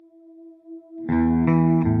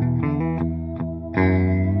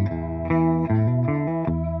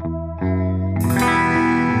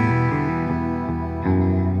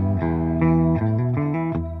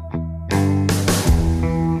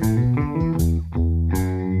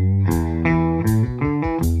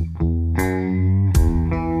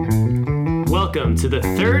welcome to the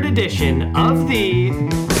third edition of the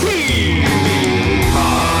Please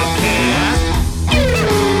Podcast.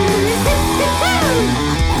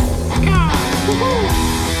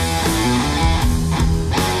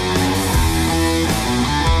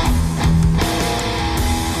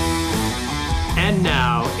 And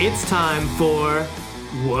now it's time for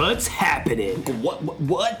What's Happening.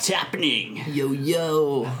 What's happening?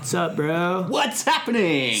 Yo. What's up, bro? What's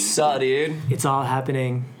happening? Saw, dude. It's all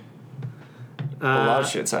happening. A lot of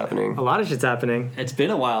shit's happening. A lot of shit's happening. It's been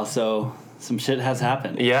a while, so some shit has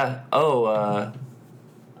happened. Yeah. Do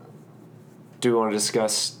we want to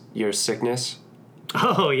discuss your sickness?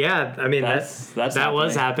 Oh, yeah. I mean, that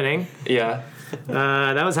was happening. Yeah.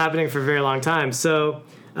 That was happening for a very long time. So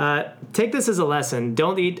take this as a lesson.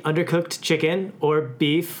 Don't eat undercooked chicken or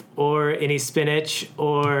beef or any spinach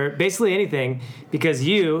or basically anything because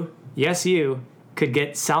you could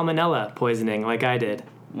get salmonella poisoning like I did.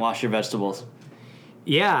 Wash your vegetables.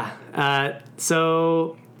 Yeah.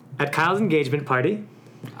 So at Kyle's engagement party,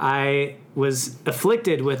 I was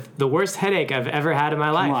afflicted with the worst headache I've ever had in my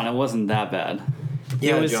life. Come on, it wasn't that bad.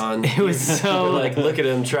 Yeah, John. It was so... look at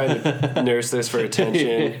him trying to nurse this for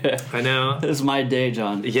attention. Yeah. I know. This is my day,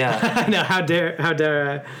 John. Yeah. I know. How dare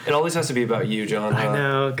I? It always has to be about you, John. I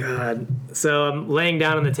know. God. So I'm laying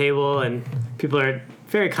down on the table, and people are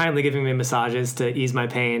very kindly giving me massages to ease my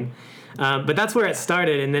pain. But that's where it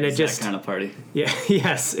started, and then It's it just... that kind of party. Yeah.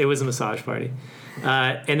 Yes, it was a massage party.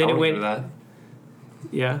 And then it went... That.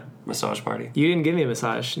 Yeah. Massage party. You didn't give me a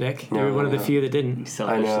massage, Nick. No, you were one of the no. few that didn't.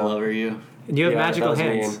 Selfish I know. lover, you. And you have Yeah, magical that was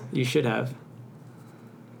hands. mean. You should have.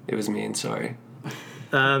 It was mean, sorry.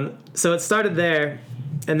 So it started there,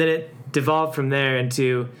 and then it devolved from there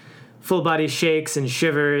into full body shakes and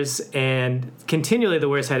shivers and continually the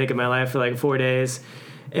worst headache of my life for like 4 days.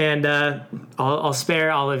 And I'll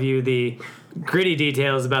spare all of you the gritty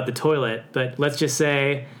details about the toilet, but let's just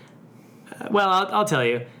say, I'll tell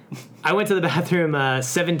you. I went to the bathroom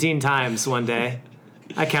 17 times one day.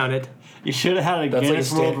 I counted. You should have had a That's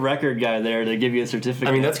Guinness like a World Record guy there to give you a certificate.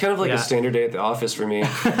 I mean, that's kind of like Yeah. a standard day at the office for me.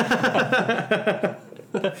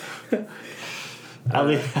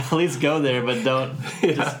 At least go there, but don't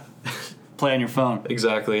just play on your phone.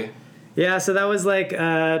 Exactly. Yeah, so that was like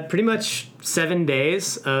pretty much 7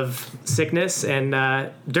 days of sickness. And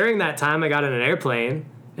during that time, I got on an airplane,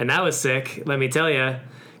 and that was sick, let me tell you.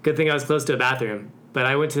 Good thing I was close to a bathroom. But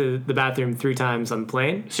I went to the bathroom 3 times on the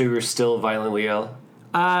plane. So you were still violently ill?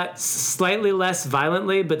 Slightly less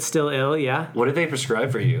violently, but still ill, yeah. What did they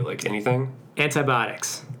prescribe for you? Like anything?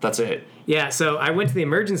 Antibiotics. That's it. Yeah, so I went to the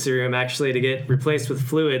emergency room actually to get replaced with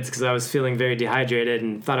fluids because I was feeling very dehydrated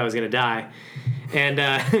and thought I was going to die. And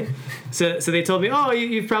so they told me, oh,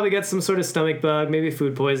 you've probably got some sort of stomach bug, maybe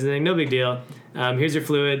food poisoning, no big deal. Here's your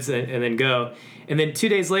fluids, and then go. And then 2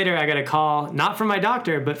 days later, I got a call, not from my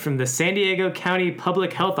doctor, but from the San Diego County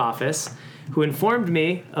Public Health Office, who informed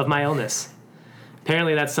me of my illness.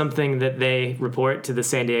 Apparently, that's something that they report to the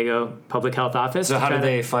San Diego Public Health Office. So how did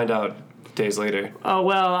they find out days later? Oh,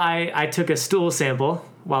 well, I took a stool sample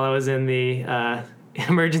while I was in the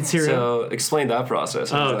emergency room. So explain that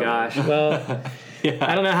process. Oh, gosh. Well,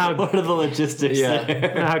 I don't know how... What are the logistics Yeah. there? I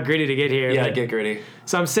don't know how gritty to get here. Yeah, but- get gritty.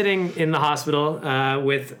 So I'm sitting in the hospital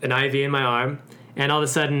with an IV in my arm, and all of a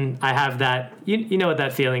sudden I have that, you know what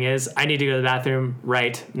that feeling is. I need to go to the bathroom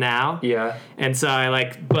right now. Yeah. And so I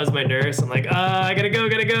like buzz my nurse. I'm like, I gotta go.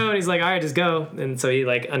 And he's like, all right, just go. And so he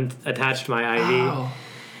like attached my IV. Oh.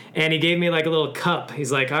 And he gave me like a little cup.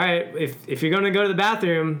 He's like, all right, if you're going to go to the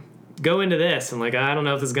bathroom, go into this. I'm like, I don't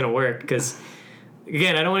know if this is going to work. Because,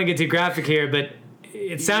 again, I don't want to get too graphic here, but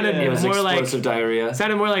it sounded It was more explosive diarrhea.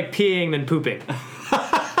 sounded more like peeing than pooping.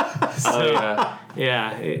 Oh yeah.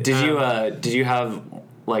 Yeah. Did you have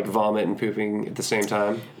like vomit and pooping at the same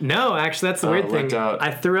time? No, actually, that's the weird thing. lucked out.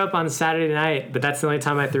 I threw up on Saturday night, but that's the only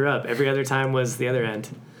time I threw up. Every other time was the other end.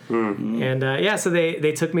 And so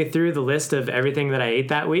they took me through the list of everything that I ate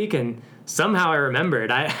that week, and somehow I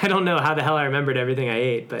remembered. I don't know how the hell I remembered everything I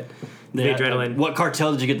ate, but the adrenaline. What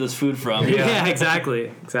cartel did you get this food from? Yeah,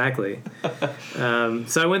 exactly. So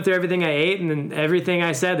I went through everything I ate, and then everything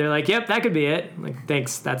I said, they're like, yep, that could be it. I'm like,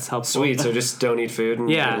 thanks, that's helpful. Sweet. So just don't eat food. And,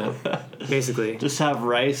 Yeah, basically. Just have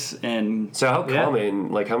rice and... So how Yeah.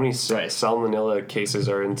 common, like how many Right. salmonella cases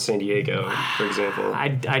are in San Diego, for example? I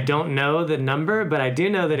don't know the number, but I do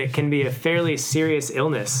know that it can be a fairly serious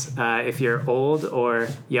illness if you're old or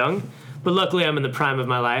young. But luckily, I'm in the prime of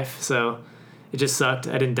my life, so it just sucked.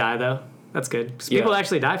 I didn't die, though. That's good. 'Cause people Yeah.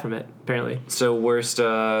 actually die from it, apparently. So worst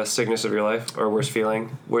sickness of your life, or worst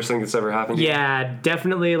feeling, worst thing that's ever happened to you? Yeah,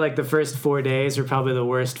 definitely. Like the first 4 days were probably the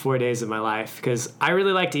worst 4 days of my life because I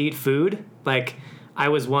really like to eat food. Like I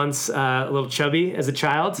was once a little chubby as a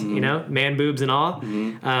child, man boobs and all,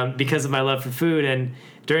 because of my love for food. And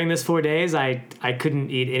during this 4 days, I couldn't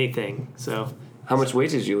eat anything. So How much weight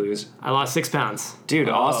did you lose? I lost 6 pounds. Dude,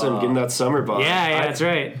 awesome. Getting that summer bod. Yeah, that's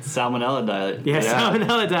right. Salmonella diet. Yeah,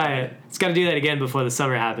 salmonella diet. It's got to do that again before the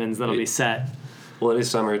summer happens. Then I'll be set. Well, it is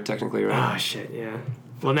summer technically, right? Oh, shit, yeah.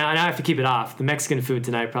 Well, now I have to keep it off. The Mexican food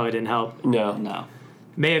tonight probably didn't help. No.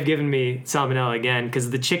 May have given me salmonella again because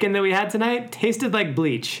the chicken that we had tonight tasted like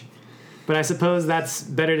bleach. But I suppose that's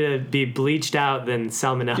better to be bleached out than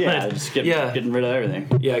salmonella. Yeah, just getting rid of everything.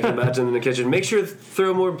 Yeah, I can imagine in the kitchen. Make sure to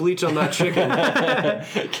throw more bleach on that chicken.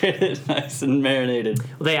 Get it nice and marinated.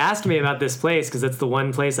 Well, they asked me about this place because it's the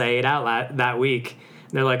one place I ate out that week.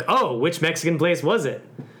 And they're like, oh, which Mexican place was it?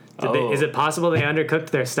 Is it possible they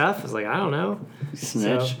undercooked their stuff? I was like, I don't know.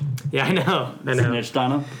 Snitch. So, yeah, I know. Snitched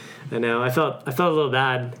on them. I know. I felt a little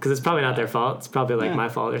bad because it's probably not their fault. It's probably like my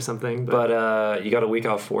fault or something. But you got a week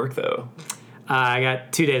off work though. I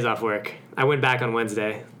got 2 days off work. I went back on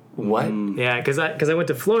Wednesday. What? Yeah, because I went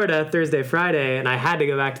to Florida Thursday, Friday, and I had to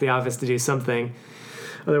go back to the office to do something.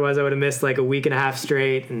 Otherwise, I would have missed like a week and a half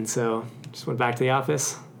straight, and so just went back to the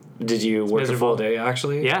office. Did you work a full day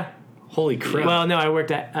actually? Yeah. Holy crap. Well, no, I worked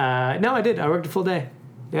no, I did. I worked a full day.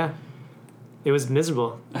 Yeah. It was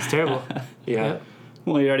miserable. It was terrible. Yeah. Yep.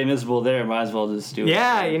 Well, you're already miserable there. Might as well just do it.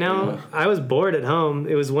 Yeah, I was bored at home.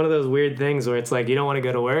 It was one of those weird things where it's like you don't want to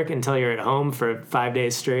go to work until you're at home for 5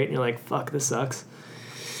 days straight, and you're like, fuck, this sucks.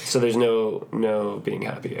 So there's no being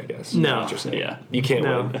happy, I guess. No. What you're saying. Yeah. You can't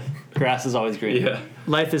No. win. Grass is always green. Yeah.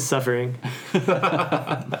 Life is suffering.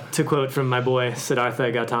 To quote from my boy,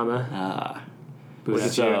 Siddhartha Gautama. Buddha.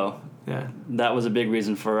 So Yeah. that was a big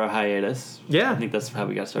reason for our hiatus. Yeah. I think that's how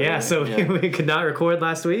we got started. Yeah, right? so we could not record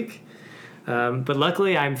last week. But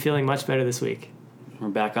luckily, I'm feeling much better this week. We're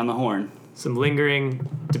back on the horn. Some lingering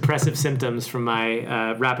depressive symptoms from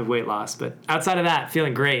my rapid weight loss. But outside of that,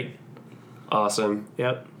 feeling great. Awesome.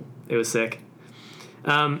 Yep. It was sick.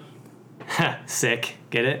 Sick.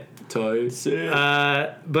 Get it? Tight.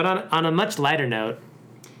 But on a much lighter note,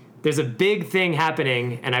 there's a big thing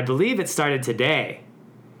happening, and I believe it started today.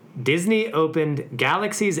 Disney opened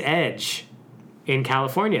Galaxy's Edge in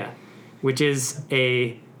California, which is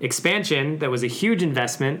a expansion that was a huge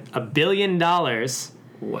investment, $1 billion,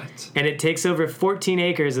 What? and it takes over 14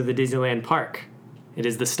 acres of the Disneyland park. It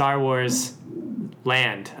is the Star Wars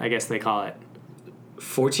land, I guess they call it.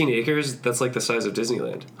 14 acres? That's like the size of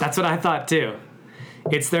Disneyland. That's what I thought too.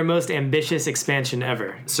 It's their most ambitious expansion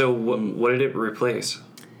ever. So what did it replace?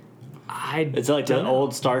 It's like the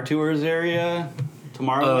old Star Tours area, Oh,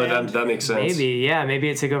 Tomorrowland. that makes sense. Maybe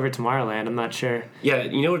it took over Tomorrowland. I'm not sure. Yeah,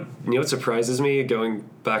 you know what surprises me going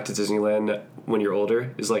back to Disneyland when you're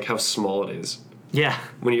older is like how small it is. Yeah,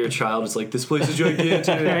 When you're a child, it's like this place is gigantic.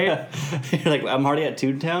 right. You're like, I'm already at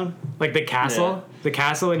Toontown. Like the castle. Yeah. The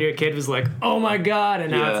castle when you're a kid was like, oh my god,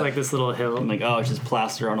 and now Yeah. it's like this little hill. I'm like, oh, it's just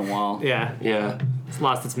plaster on a wall. Yeah, Yeah. it's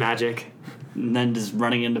lost its magic. And then just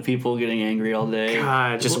running into people, getting angry all day.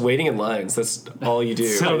 God, Just waiting in lines. That's all you do.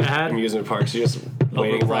 So at bad. Amusement parks. You're just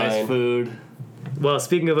waiting in Overpriced line. food. Well,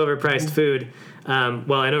 speaking of overpriced food, and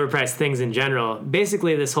overpriced things in general,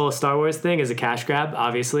 basically this whole Star Wars thing is a cash grab,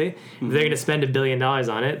 obviously. If they're going to spend $1 billion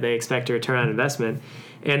on it, they expect a return on investment.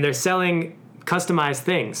 And they're selling customized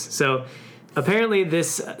things. So apparently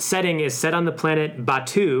this setting is set on the planet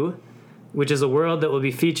Batuu, which is a world that will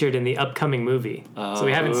be featured in the upcoming movie. So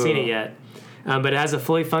we haven't seen it yet. But it has a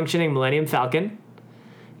fully functioning Millennium Falcon.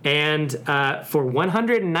 And for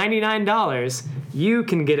 $199, you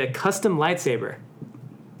can get a custom lightsaber.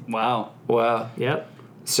 Wow. Wow. Yep.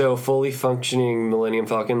 So fully functioning Millennium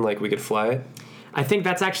Falcon, like we could fly it? I think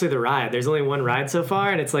that's actually the ride. There's only one ride so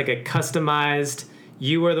far, and it's like a customized,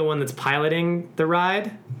 you are the one that's piloting the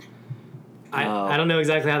ride. I don't know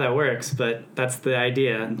exactly how that works, but that's the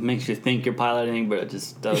idea. It makes you think you're piloting, but it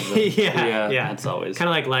just doesn't. yeah. That's always. Kind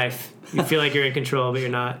of like life. You feel like you're in control, but you're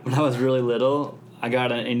not. When I was really little, I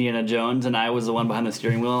got an Indiana Jones, and I was the one behind the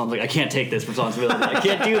steering wheel. I was like, I can't take this responsibility. I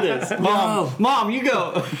can't do this. Mom, you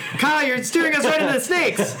go. Kyle, you're steering us right into the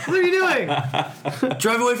snakes. What are you doing?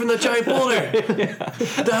 Drive away from that giant boulder!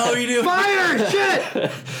 What the hell are you doing? Fire!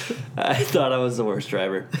 Shit! I thought I was the worst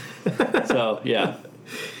driver. So, yeah.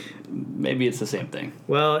 Maybe it's the same thing.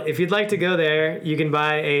 Well, if you'd like to go there, you can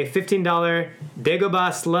buy a $15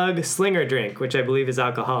 Dagobah Slug Slinger drink, which I believe is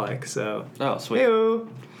alcoholic. So, Oh, sweet. hey-o.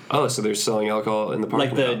 Oh, so they're selling alcohol in the park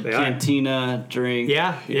Like the They are. cantina drink.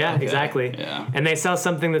 Yeah, okay. exactly. Yeah. And they sell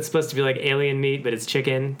something that's supposed to be like alien meat, but it's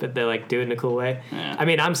chicken, but they like do it in a cool way. Yeah. I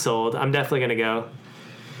mean, I'm sold. I'm definitely gonna go.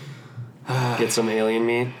 Get some alien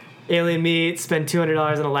meat. Alien meat, spend $200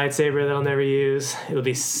 on a lightsaber that I'll never use. It'll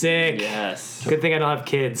be sick. Yes. Good thing I don't have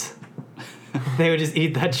kids. They would just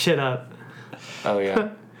eat that shit up Oh yeah.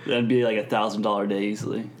 That'd be like $1,000 day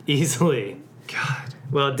easily. easily. God.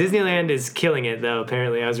 Well, Disneyland is killing it, though,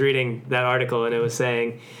 apparently. I was reading that article, and it was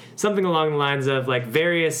saying something along the lines of, like,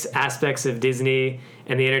 various aspects of Disney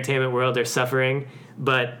and the entertainment world are suffering,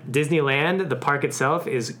 but Disneyland, the park itself,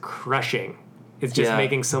 is crushing. It's just Yeah.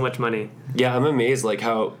 making so much money. Yeah, I'm amazed like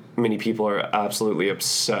how many people are absolutely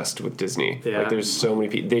obsessed with Disney. Yeah. Like there's so many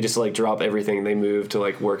people. They just like drop everything. They move to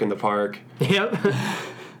like work in the park. Yep.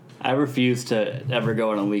 I refuse to ever go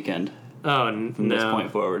on a weekend Oh, from this no.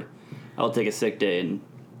 point forward. I'll take a sick day and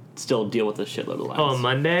still deal with a shitload of lines. Oh,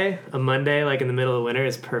 a Monday, like in the middle of winter,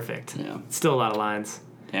 is perfect. Yeah. Still a lot of lines.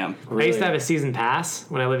 Damn. I used to have Really? a season pass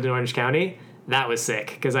when I lived in Orange County. That was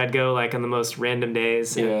sick because I'd go like on the most random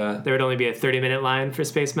days. And Yeah. there would only be a 30-minute line for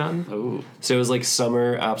Space Mountain. Ooh. So it was like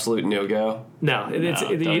summer absolute no go. No, it's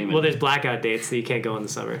don't even. there's blackout dates that you can't go in the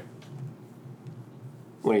summer.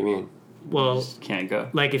 What do you mean? Well, Can't go.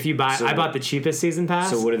 like if you buy, So- I bought the cheapest season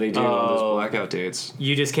pass. So what do they do on Oh. those blackout dates?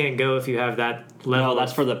 You just can't go if you have that level. No,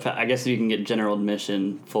 that's of- for the. I guess you can get general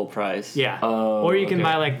admission full price. yeah. Oh, or you can okay.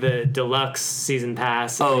 buy like the deluxe season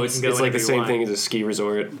pass. and Oh, you it's can go like the whenever you same want. thing as a ski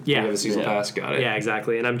resort. Yeah. You have a season Yeah. pass. Got it. Yeah,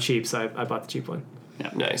 exactly. And I'm cheap, so I bought the cheap one.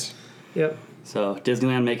 Nice. Yep. So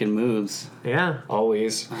Disneyland making moves. Yeah.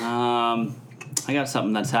 Always. I got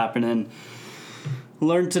something that's happening.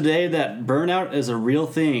 Learned today that burnout is a real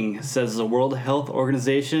thing, says the World Health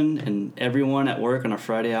Organization, and everyone at work on a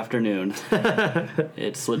Friday afternoon.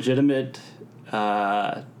 It's legitimate.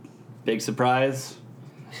 Big surprise.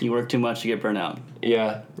 You work too much, you get burnout.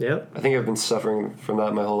 Yeah. Yep. I think I've been suffering from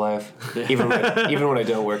that my whole life. Even when I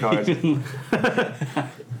don't work hard.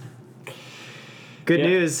 Good Yeah.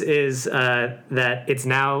 news is that it's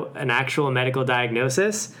now an actual medical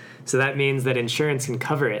diagnosis. So that means that insurance can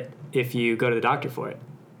cover it if you go to the doctor for it.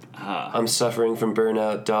 I'm suffering from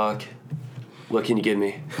burnout, doc. What can you give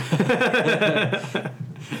me?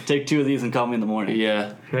 Take 2 of these and call me in the morning.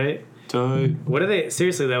 Yeah. Right? Tight. What are they,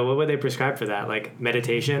 seriously though, what would they prescribe for that? Like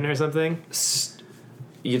meditation or something?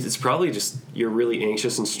 It's probably just you're really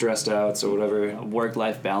anxious and stressed out, so whatever.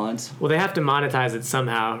 Work-life balance. Well, they have to monetize it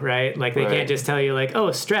somehow, right? Like they Right. can't just tell you like,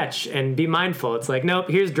 oh, stretch and be mindful. It's like, nope,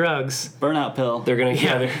 here's drugs. Burnout pill. They're gonna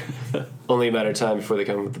Yeah. they're only a matter of time before they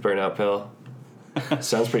come with the burnout pill.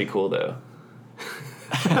 Sounds pretty cool though.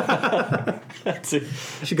 That's a You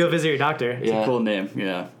should go visit your doctor. Yeah. cool name,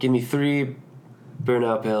 yeah. Give me 3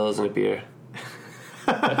 burnout pills and a beer.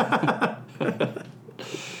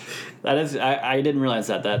 That is, I didn't realize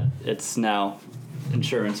that it's now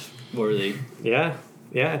insurance worthy. Yeah.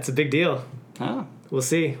 Yeah, it's a big deal. Huh. We'll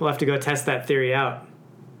see. We'll have to go test that theory out.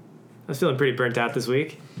 I was feeling pretty burnt out this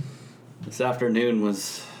week. This afternoon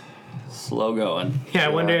was slow going. Yeah, I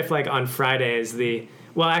wonder Yeah. if like on Fridays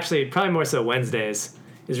well, actually probably more so Wednesdays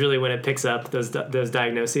is really when it picks up those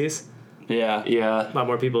diagnoses. Yeah. Yeah. A lot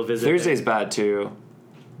more people visit. Thursday's bad too,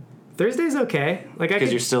 Thursday's okay. Like I because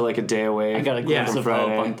could, you're still like a day away. I got a glimpse Yeah. of hope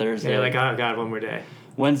Friday. on Thursday. yeah, like oh god, one more day.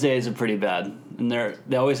 Wednesdays are pretty bad, and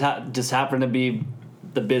they always just happen to be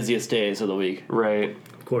the busiest days of the week. Right.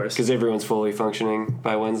 Of course. Because everyone's fully functioning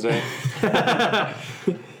by Wednesday.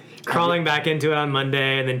 Crawling back into it on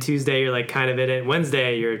Monday, and then Tuesday you're like kind of in it.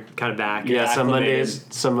 Wednesday you're kind of back. Yeah, some acclimated.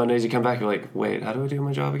 Mondays you come back, you're like, wait, how do I do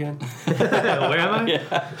my job again? Where am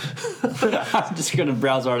I? I'm just gonna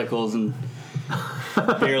browse articles and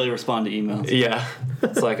barely respond to emails. Yeah.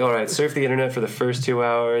 It's like, all right, surf the internet for the first 2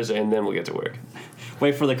 hours, and then we'll get to work.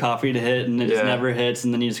 Wait for the coffee to hit, and it just Yeah. never hits,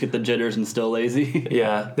 and then you just get the jitters and still lazy.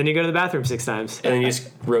 Yeah. Then you go to the bathroom 6 times. And then you just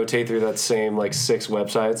rotate through that same, like, 6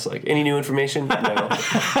 websites. Like, any new information? No.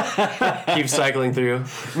 Keep cycling through.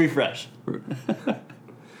 Refresh.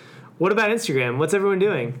 What about Instagram? What's everyone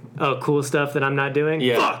doing? Oh, cool stuff that I'm not doing?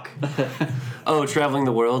 Yeah. Fuck! Oh, traveling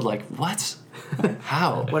the world? Like, what?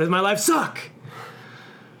 How? What does my life suck?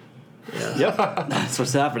 Yep. That's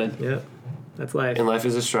what's happening. Yep. That's life. And life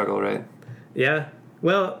is a struggle, right? Yeah.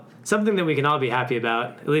 Well, something that we can all be happy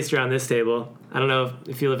about, at least around this table. I don't know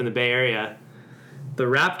if you live in the Bay Area. The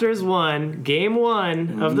Raptors won Game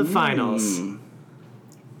 1 of the finals.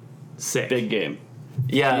 Sick. Big game.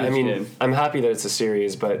 Yeah, I Huge mean, game. I'm happy that it's a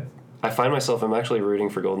series, but I find myself, I'm actually rooting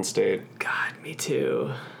for Golden State. God, me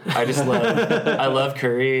too. I just I love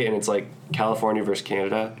Curry, and it's like California versus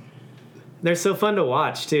Canada. They're so fun to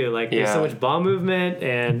watch, too. Like, there's so Yeah. much ball movement,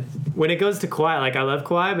 and when it goes to Kawhi, like, I love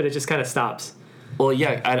Kawhi, but it just kind of stops. Well,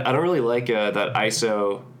 yeah, I don't really like that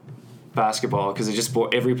ISO basketball because it just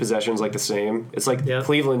every possession is like the same. It's like Yeah.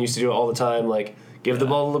 Cleveland used to do it all the time. Like give the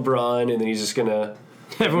ball to LeBron and then he's just gonna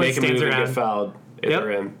Everyone make a stands move and around. get fouled at Yep. the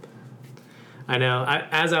rim. I know.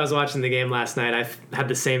 As I was watching the game last night, had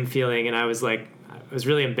the same feeling, and I was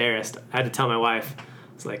really embarrassed. I had to tell my wife.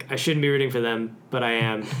 It's like, I shouldn't be rooting for them, but I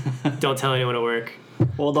am. Don't tell anyone at work.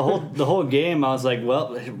 Well, the whole game, I was like,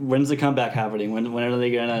 well, when's the comeback happening? When are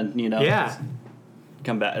they gonna, Yeah.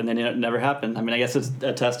 come back? And then it never happened. I mean, I guess it's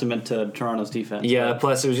a testament to Toronto's defense. Yeah, but-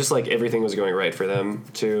 plus it was just like everything was going right for them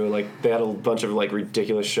too. Like they had a bunch of like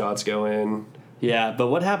ridiculous shots going. Yeah, but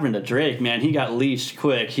what happened to Drake, man? He got leashed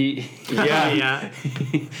quick. Yeah.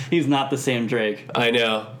 He's not the same Drake. I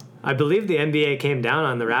know. I believe the NBA came down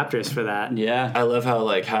on the Raptors for that. Yeah. I love how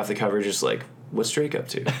like half the coverage is like, what's Drake up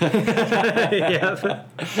to? Yeah.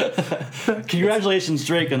 Congratulations,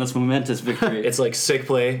 Drake, on this momentous victory. It's like sick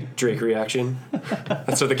play, Drake reaction.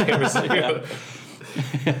 That's what the cameras do.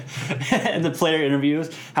 And the player interviews.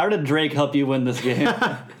 How did Drake help you win this game?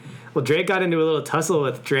 Well, Drake got into a little tussle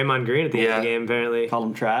with Draymond Green at the end of the Yeah. game, apparently. Call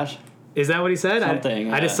him trash. Is that what he said?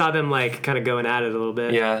 Something, I just yeah. saw them like kind of going at it a little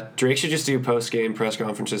bit. Yeah, Drake should just do post-game press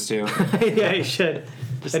conferences too. Yeah, he should.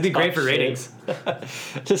 That'd be great talk for shit. ratings.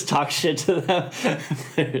 Just talk shit to them.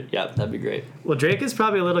 Yeah, that'd be great. Well, Drake is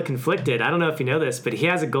probably a little conflicted. I don't know if you know this, but he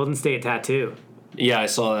has a Golden State tattoo. Yeah, I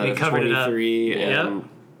saw that. They at covered it up. 23, and Yep.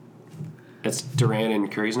 it's Durant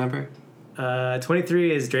and Curry's number.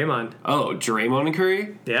 23 is Draymond. Oh, Draymond and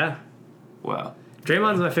Curry. Yeah. Wow.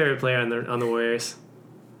 Draymond's my favorite player on the Warriors.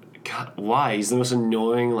 God, why? He's the most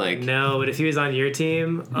annoying. Like, No, but if he was on your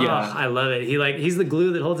team, Yeah. I love it. He's the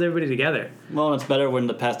glue that holds everybody together. Well, it's better when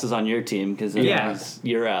the pest is on your team because Yeah. he's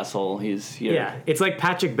your asshole. He's your... Yeah, it's like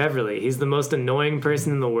Patrick Beverly. He's the most annoying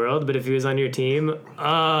person in the world, but if he was on your team,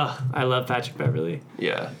 I love Patrick Beverly.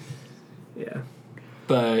 yeah. Yeah.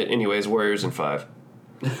 But anyways, Warriors in 5.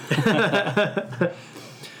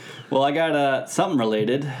 Well, I got something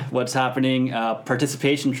related. What's happening?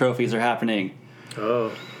 Participation trophies are happening.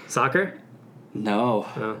 Oh, soccer? No,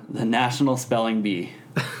 Oh. the National Spelling Bee.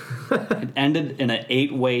 It ended in an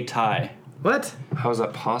 8-way tie. What? How is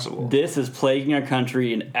that possible? This is plaguing our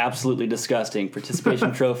country and absolutely disgusting.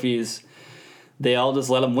 Participation trophies, they all just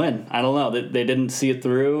let them win. I don't know. They didn't see it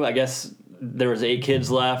through. I guess there was 8 kids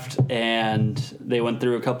left, and they went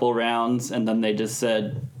through a couple rounds, and then they just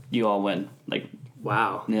said, you all win. Like,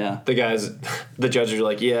 Wow. yeah. The judges are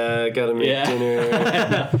like, yeah, gotta make Yeah.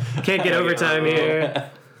 dinner. Can't get overtime here.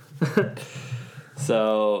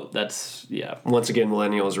 So that's, yeah. Once again,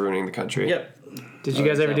 millennials ruining the country. Yep. Did you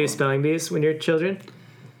guys ever do one. spelling bees when you were children?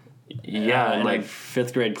 Yeah, in and like like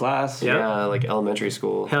 5th grade class. Yeah. yeah, like elementary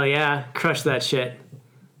school. Hell yeah. Crushed that shit.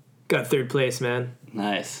 Got 3rd place, man.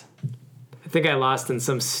 Nice. I think I lost in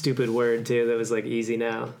some stupid word, too, that was like easy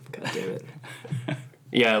now. God damn it.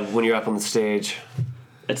 Yeah, when you're up on the stage.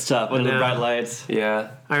 It's tough under the No. bright lights.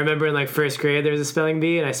 Yeah. I remember in like 1st grade there was a spelling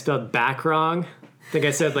bee and I spelled back wrong. I think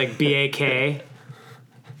I said like B-A-K.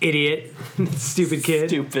 Idiot. Stupid kid.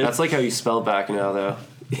 Stupid. That's like how you spell back now, though.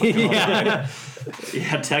 Yeah.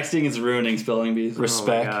 Yeah, texting is ruining spelling bees. Oh my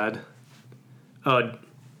Respect. God. Oh, I'm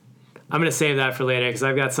going to save that for later because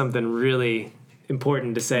I've got something really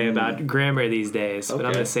important to say about grammar these days, but I'm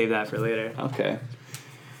Okay. going to save that for later. Okay.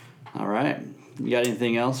 All right. You got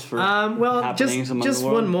anything else for Well, happenings among just the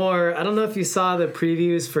world? one more. I don't know if you saw the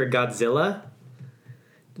previews for Godzilla.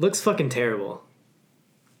 Looks fucking terrible.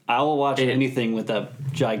 I will watch anything with a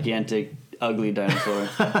gigantic, ugly dinosaur.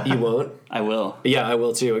 You won't? I will. Yeah, I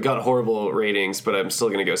will too. It got horrible ratings, but I'm still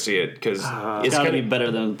gonna go see it because It's it's got to kind be of.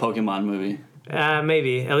 better than the Pokemon movie.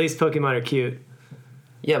 Maybe. At least Pokemon are cute.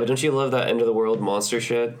 Yeah, but don't you love that end of the world monster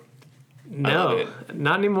shit? love No, it.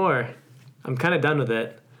 not anymore. I'm kind of done with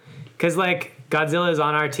it. Because, like, Godzilla is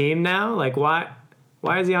on our team now. Like, why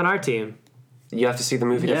is he on our team? You have to see the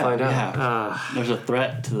movie to find out. Yeah. There's a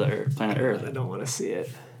threat to the planet I Earth. don't want to see it.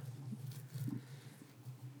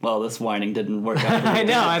 Well, this whining didn't work out. I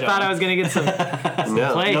know. I thought I was going to get some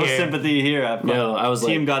No, play No here. sympathy here. no, I was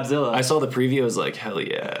Team like, Godzilla. I saw the preview. I was like, hell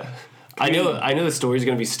yeah. I know the story's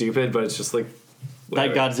gonna be stupid, but it's just like that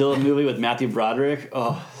whatever. Godzilla movie with Matthew Broderick.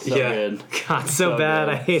 Oh, so Yeah. good. God, so bad.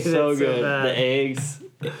 good. I hated so it so good. bad. The eggs.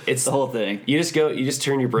 It's The whole thing. You just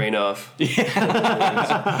turn your brain off. It's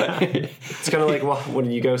kind of like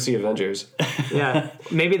when you go see Avengers. Yeah.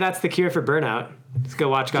 Maybe that's the cure for burnout. Let's go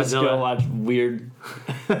watch Just Godzilla. go watch weird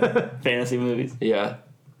fantasy movies. Yeah,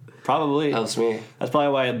 Probably. helps me. That's probably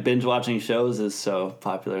why binge watching shows is so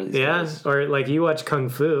popular these Yeah. days. Or, like, you watch Kung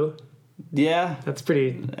Fu. Yeah. That's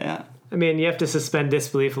pretty... Yeah. I mean, you have to suspend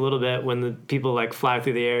disbelief a little bit when the people, like, fly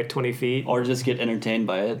through the air 20 feet. Or just get entertained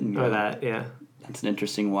by it. And Or that, yeah. That's an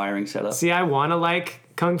interesting wiring setup. See, I want to like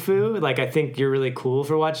Kung Fu. Like, I think you're really cool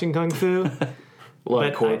for watching Kung Fu. A lot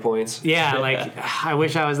of But core points. Yeah, like I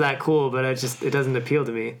wish I was that cool, but it doesn't appeal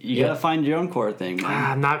to me. You gotta find your own core thing, man.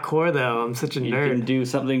 I'm not core though. I'm such a You nerd. can do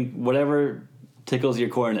something, whatever tickles your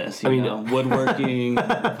coreness. You mean- know, woodworking,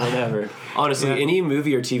 whatever. Honestly, Yeah. any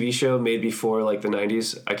movie or TV show made before like the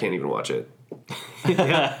 90s, I can't even watch it.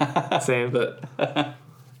 Yeah, same. But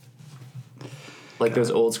like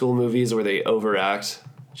those old school movies where they overact,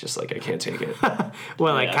 just like I can't take it.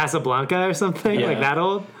 What, like Yeah. Casablanca or something? Yeah. Like that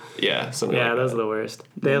old? Yeah, something Yeah, like those that. are the worst.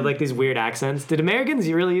 They have like these weird accents. Did Americans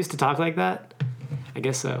really used to talk like that? I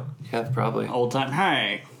guess so. Yeah, probably. Old time,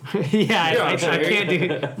 hey. Yeah, I sure. can't do.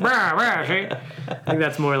 Brr, brr, sure. I think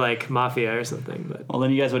that's more like mafia or something. But Well,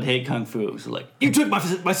 then you guys would hate kung fu. So like, you took my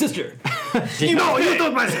sister. you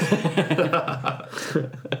took my sister.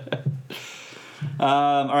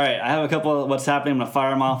 All right, I have a couple of what's happening. I'm gonna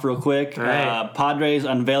fire them off real quick. All right. Padres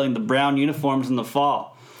unveiling the brown uniforms in the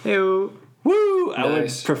fall. Ew. Woo! I would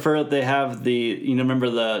Nice. prefer that they have remember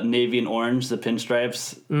the navy and orange, the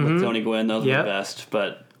pinstripes with Tony Gwynn. Those Yep. are the best.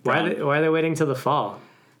 But Why brown, why are they waiting till the fall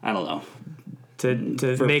I don't know.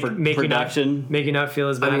 to For make production, you not feel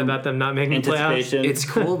as bad mean, about them not making the playoffs? anticipation. It's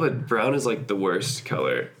cool, but brown is like the worst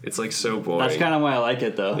color. It's like so boring. That's kind of why I like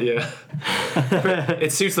it, though. Yeah.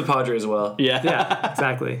 It suits the Padres well. Yeah. Yeah,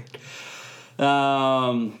 exactly.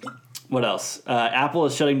 What else? Apple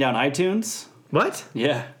is shutting down iTunes. What?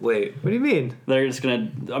 Yeah. Wait, What do you mean? They're just gonna.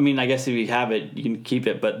 I mean, I guess if you have it, you can keep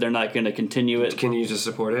it, but they're not gonna continue it. can you just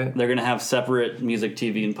support it? They're gonna have separate music,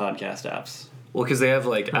 TV, and podcast apps. Well, because they have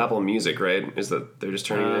like Apple Music, right? Is that they're just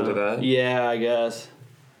turning it into that? Yeah, I guess.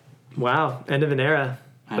 Wow, end of an era.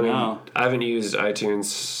 I know. I haven't used iTunes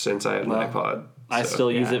since I had an Well, iPod. I so-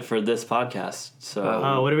 still use yeah. it for this podcast, so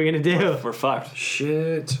Oh, what are we gonna do? we're fucked.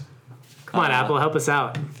 Shit. Come on, Apple, help us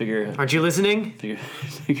out. Figure. Aren't you listening?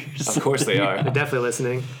 Of course they are. They're definitely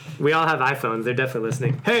listening. We all have iPhones. They're definitely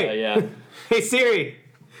listening. Hey, Yeah. hey Siri.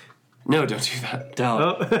 No, don't do that. Don't.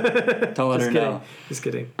 Oh, Don't let her just kidding. know. Just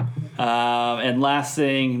kidding. And last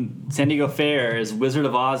thing, San Diego Fair is Wizard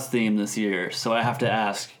of Oz theme this year. So I have to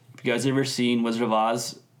ask, have you guys ever seen Wizard of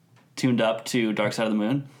Oz tuned up to Dark Side of the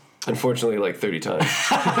Moon? Unfortunately, like 30 times.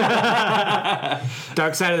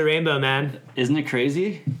 Dark Side of the Rainbow, man. Isn't it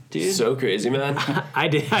crazy, dude? So crazy, man. I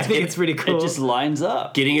did. I think it's pretty cool. It just lines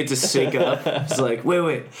up. Getting it to sync up. It's like,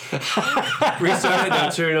 wait. Restart it, now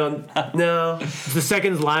turn it on. No. It's the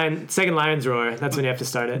second lion's roar. That's when you have to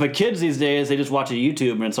start it. But kids these days, they just watch a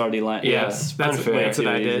YouTube and it's already lined. Yeah, it's that's unfair. way too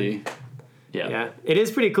what I easy. did. Yeah. Yeah, it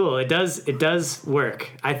is pretty cool. It does work.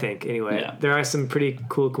 I think anyway. Yeah. There are some pretty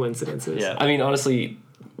cool coincidences. Yeah. I mean, honestly,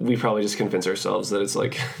 we probably just convince ourselves that it's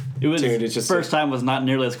like, It was dude, it's just first time was not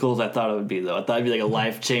nearly as cool as I thought it would be though. I thought it'd be like a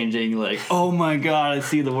life changing, like, oh my god, I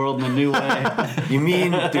see the world in a new way. You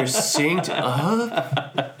mean they're synced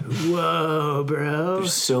up? Whoa, bro.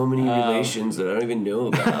 There's so many relations that I don't even know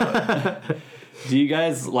about. Do you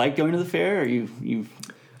guys like going to the fair? Are you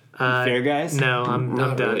fair guys? No, I'm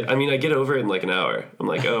Not done. really. I mean, I get over it in like an hour. I'm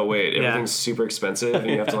like, oh wait, Yeah. everything's super expensive, and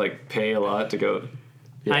you have to like pay a lot to go.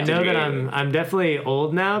 I know that Yeah. I'm definitely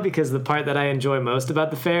old now because the part that I enjoy most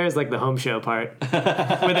about the fair is like the home show part,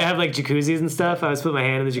 where they have like jacuzzis and stuff. I always put my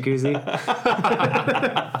hand in the jacuzzi.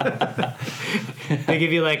 They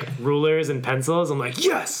give you like rulers and pencils. I'm like,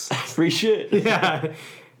 yes, Free shit. yeah.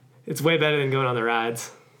 It's way better than going on the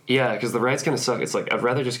rides. Yeah, because the ride's gonna suck. It's like I'd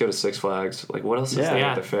rather just go to Six Flags. Like, what else is there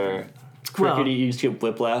Yeah. at the fair? Well, Crickety, you just get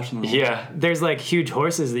whiplash. And Yeah, there's like huge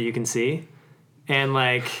horses that you can see, and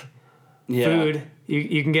like yeah. food.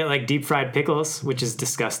 You can get like deep fried pickles, which is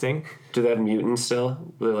disgusting. do they have mutants still?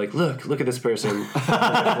 They're like, look at this person.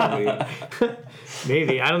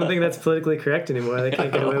 Maybe. I don't think that's politically correct anymore. They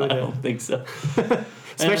can't get away with I it. don't think so.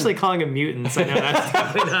 Especially calling them mutants. I know that's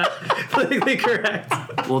definitely not politically correct.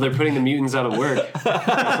 Well, they're putting the mutants out of work. That's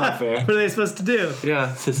not fair. What are they supposed to do?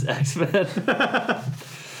 Yeah. This X-Men.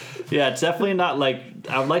 Yeah, it's definitely not like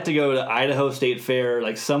I would like to go to Idaho State Fair,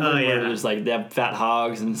 like somewhere Oh, yeah. where there's like they have fat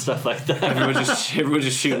hogs and stuff like that. Everyone's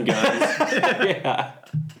just shooting guns, Yeah.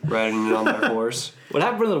 riding on their horse, What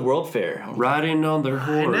happened to the World Fair? riding on their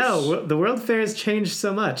horse. I know. The World Fair has changed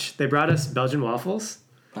so much. They brought us Belgian waffles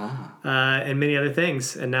and many other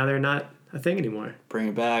things, and now they're not a thing anymore. Bring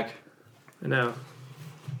it back. I know.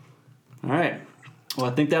 All right. Well,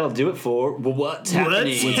 I think that'll do it for what's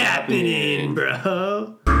happening. What's happening,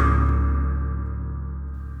 bro?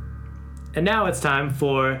 And now it's time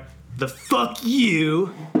for the fuck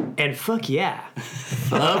you and fuck yeah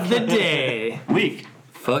of the day. Week.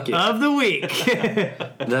 Fuck it. Of the week.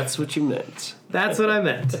 That's what you meant. That's what I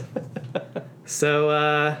meant. So,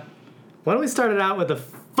 why don't we start it out with a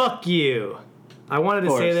fuck you? I wanted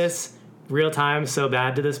to say course. this real time so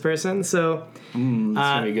bad to this person. So That's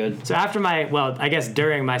gonna be good. So after I guess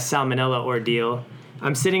during my salmonella ordeal,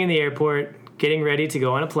 I'm sitting in the airport getting ready to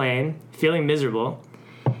go on a plane, feeling miserable.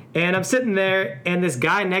 And I'm sitting there, and this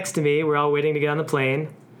guy next to me, we're all waiting to get on the plane,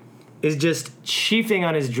 is just chiefing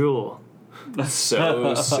on his drool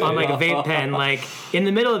So sick. on like a vape pen, like in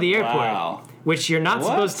the middle of the airport, Wow. which you're not What?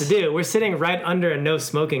 supposed to do. We're sitting right under a no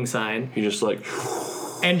smoking sign. He just like,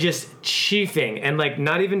 And just chiefing and like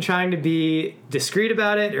not even trying to be discreet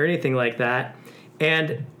about it or anything like that.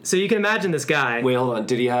 And so you can imagine this guy. wait, hold on.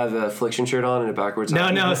 Did he have a Affliction shirt on and a backwards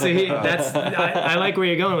hat? No. So I like where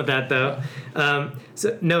you're going with that though.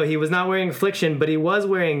 So no, he was not wearing Affliction, but he was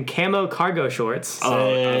wearing camo cargo shorts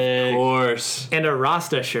Oh, Sick. of course. and a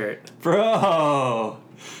Rasta shirt. Bro.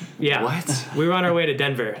 Yeah. What? We were on our way to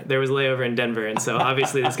Denver. There was a layover in Denver, and so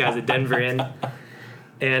obviously this guy's a Denverian.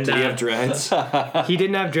 And Did he have dreads? he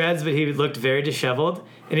didn't have dreads, but he looked very disheveled,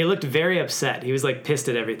 and he looked very upset. He was like pissed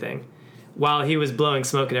at everything, while he was blowing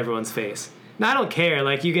smoke in everyone's face. Now I don't care.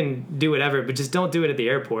 Like you can do whatever, but just don't do it at the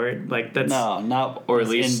airport. Like that's No, not Or at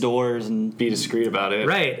least- indoors and Be discreet about it.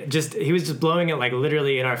 right. Just he was just blowing it like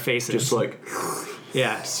literally in our faces. Just like,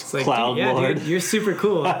 yeah, it's like Cloud yeah, Lord. dude, you're super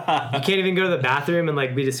cool. You can't even go to the bathroom and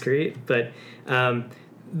like be discreet. But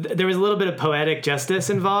there was a little bit of poetic justice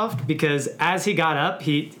involved because as he got up,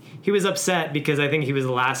 he was upset because I think he was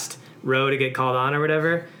the last row to get called on or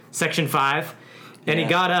whatever, section 5. And he Yeah.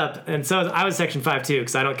 got up, and so I was section 5 too,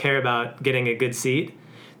 because I don't care about getting a good seat.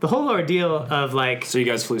 The whole ordeal of like, so you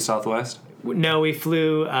guys flew Southwest? no, we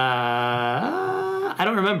flew, I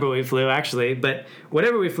don't remember what we flew actually, but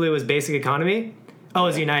whatever we flew was basic economy. Oh, it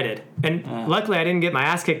was United. And luckily I didn't get my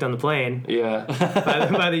ass kicked on the plane Yeah.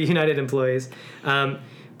 by the United employees.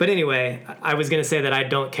 But anyway, I was going to say that I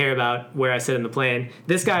don't care about where I sit in the plane.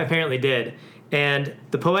 This guy apparently did. And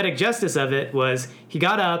the poetic justice of it was he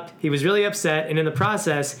got up, he was really upset, and in the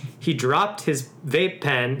process, he dropped his vape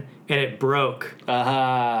pen and it broke.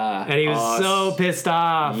 And he was so pissed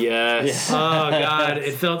off. Yes. Oh, God.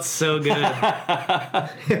 It felt so good.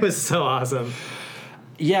 It was so awesome.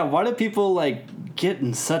 yeah, why do people like get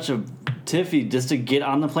in such a tiffy just to get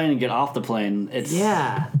on the plane and get off the plane? It's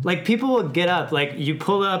Yeah. Like, people will get up. Like, you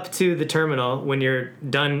pull up to the terminal when you're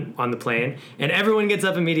done on the plane, and everyone gets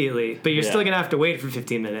up immediately, but you're Yeah. still going to have to wait for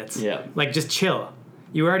 15 minutes. Yeah. Like, just chill.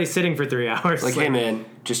 You were already sitting for 3 hours. Like, hey man,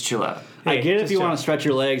 just chill out. I hey, get it if just you chill. want to stretch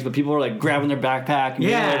your legs, but people are like grabbing their backpack and getting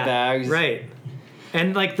their bags. Right.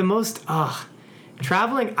 And, like, the most...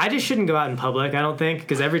 traveling, I just shouldn't go out in public, I don't think,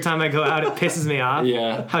 because every time I go out, it pisses me off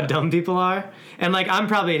Yeah. how dumb people are. And, like, I'm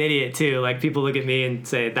probably an idiot, too. Like, people look at me and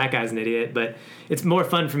say, that guy's an idiot. But it's more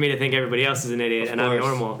fun for me to think everybody else is an idiot and I'm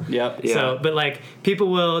course. normal. Yep. Yeah. So, but, like,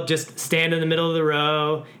 people will just stand in the middle of the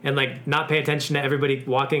row and, like, not pay attention to everybody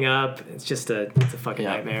walking up. It's just it's a fucking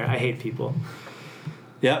Yeah. nightmare. I hate people.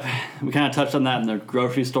 Yep. We kind of touched on that in the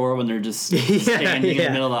grocery store when they're just standing in yeah.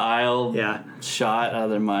 the middle of the aisle, Yeah. shot out of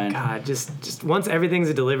their mind. God, just once everything's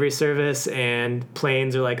a delivery service and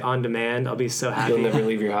planes are, like, on demand, I'll be so happy. You'll never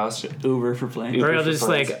leave your house. Uber for plane. Or Uber I'll for just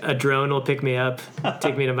planes. like a drone will pick me up,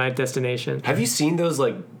 take me to my destination. Have you seen those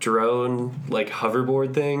like drone like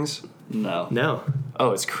hoverboard things? No. No.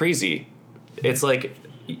 Oh, it's crazy. It's like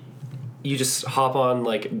you just hop on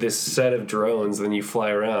like this set of drones, then you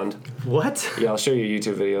fly around. What? Yeah, I'll show you a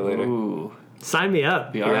YouTube video later. Ooh. Sign me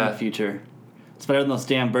up. We are in Yeah. the future. It's better than those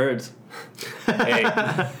damn birds. Hey,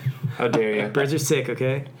 how dare you? Birds are sick,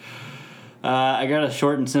 okay? I got a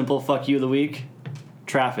short and simple fuck you of the week.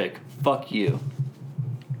 Traffic. Fuck you.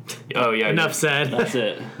 Oh yeah, Enough said. That's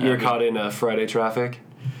it. You were caught in Friday traffic.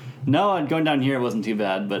 No, going down here wasn't too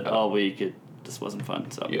bad, but all week it just wasn't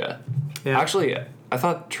fun. So Yeah. Yeah. Actually, I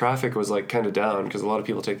thought traffic was like kind of down because a lot of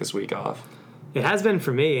people take this week off. It has been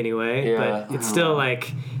for me anyway, Yeah. but it's still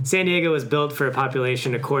like San Diego was built for a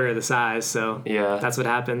population a quarter of the size, so Yeah. that's what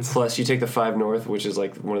happens. Plus, you take the 5 North, which is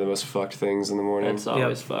like one of the most fucked things in the morning. it's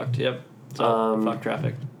always fucked. Yep. So fuck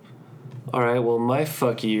traffic. All right, well, my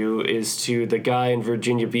fuck you is to the guy in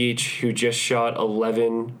Virginia Beach who just shot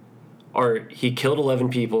 11, or he killed 11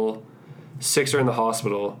 people, 6 are in the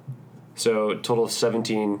hospital, so a total of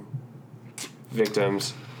 17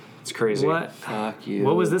 victims. It's crazy. What? Fuck you.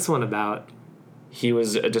 What was this one about? He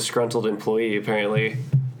was a disgruntled employee, apparently.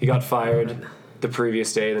 He got fired the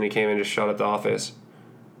previous day, then he came and just shot at the office.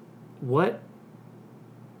 What?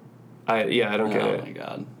 I don't get Oh it. my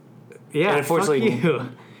god. Yeah, And unfortunately, fuck you.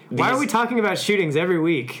 Why are we talking about shootings every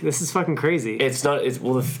week? This is fucking crazy.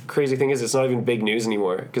 Well, the crazy thing is it's not even big news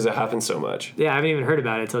anymore because it happens so much. Yeah, I haven't even heard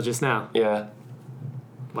about it till just now. Yeah.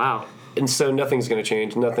 Wow. And so nothing's going to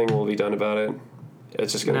change. Nothing will be done about it.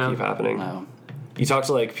 It's just going to No. keep happening. Wow. You talk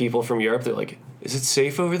to like people from Europe, they're like, "Is it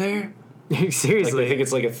safe over there?" Like, Seriously. they think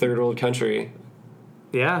it's like a third world country.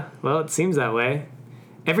 Yeah, well, it seems that way.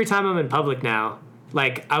 Every time I'm in public now,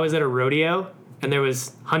 like I was at a rodeo and there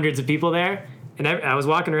was hundreds of people there, and I was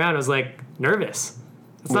walking around. I was like nervous.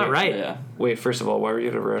 It's not right. Yeah. Wait, first of all, why were you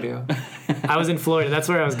at a rodeo? I was in Florida. That's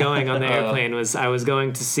where I was going on the airplane. I was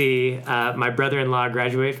going to see my brother-in-law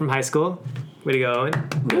graduate from high school. Way to go, Owen!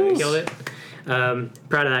 Nice. Killed it.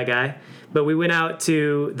 Proud of that guy. But we went out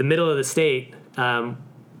to the middle of the state,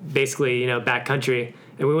 basically, back country,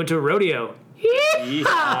 and we went to a rodeo.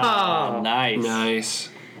 Yeah. Nice. Nice.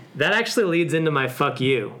 That actually leads into my fuck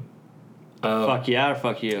you. Fuck yeah or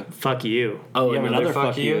fuck you? Fuck you. Oh, You have another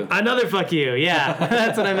fuck you? Another fuck you. Yeah,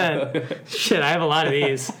 that's what I meant. Shit, I have a lot of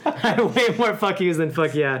these. I have way more fuck yous than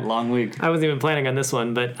fuck yeah. Long week. I wasn't even planning on this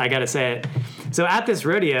one, but I gotta say it. So at this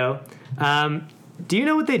rodeo, do you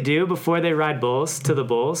know what they do before they ride bulls to the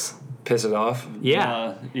bulls? Piss it off?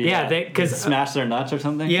 Yeah. Because smash their nuts or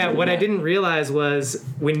something. yeah, what I didn't realize was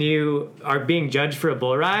when you are being judged for a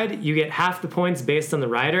bull ride, you get half the points based on the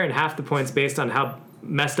rider and half the points based on how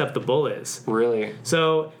messed up the bull is. Really?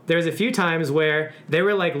 So there's a few times where they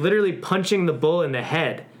were like literally punching the bull in the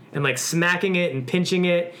head and like smacking it and pinching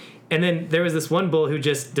it. And then there was this one bull who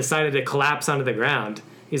just decided to collapse onto the ground.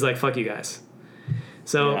 He's like, fuck you guys.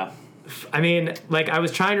 So, Yeah. I mean, like I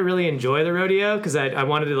was trying to really enjoy the rodeo because I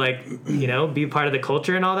wanted to like, be part of the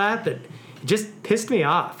culture and all that. But it just pissed me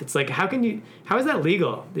off. It's like, how is that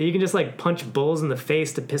legal? That you can just like punch bulls in the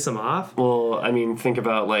face to piss them off? Well, I mean, think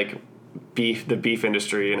about like the beef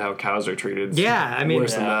industry and how cows are treated. It's Yeah, I mean,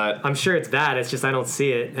 worse than that. I'm sure it's that. It's just I don't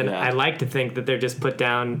see it, and Yeah. I like to think that they're just put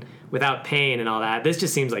down without pain and all that. This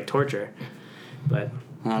just seems like torture. But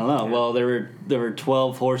I don't know. Well, there were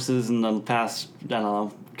 12 horses in the past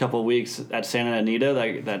couple of weeks at Santa Anita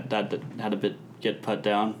that had to get put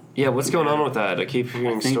down. Yeah, what's going on with that? I keep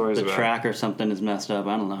hearing I think stories the about track or something is messed up.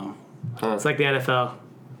 I don't know. it's like the NFL.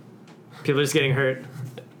 People are just getting hurt.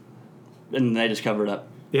 And they just cover it up.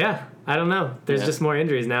 Yeah, I don't know. There's Yeah. just more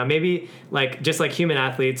injuries now. Maybe just like human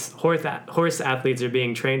athletes, horse athletes are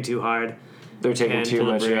being trained too hard. They're taking And too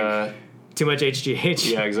much. delivery. Too much HGH.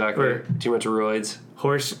 Yeah, exactly. Or Too much roids.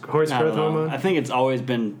 horse I growth don't know. hormone. I think it's always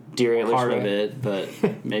been Deer antler part of spray. it, but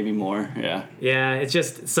maybe more. Yeah. Yeah, it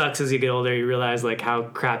just sucks as you get older. You realize like how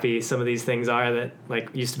crappy some of these things are that like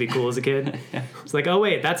used to be cool as a kid. It's like, oh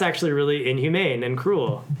wait, that's actually really inhumane and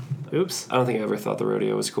cruel. Oops. I don't think I ever thought the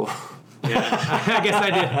rodeo was cool. Yeah, I guess I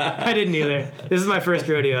did. I didn't either. This is my first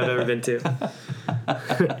rodeo I've ever been to.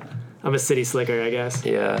 I'm a city slicker, I guess.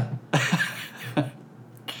 Yeah.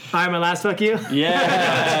 All right, my last fuck you.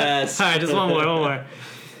 Yes. All right, just one more.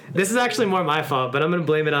 This is actually more my fault, but I'm gonna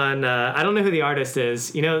blame it on. I don't know who the artist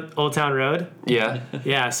is. You know, Old Town Road. Yeah.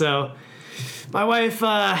 Yeah. So my wife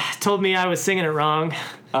told me I was singing it wrong.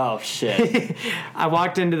 Oh shit. I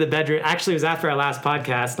walked into the bedroom. Actually, it was after our last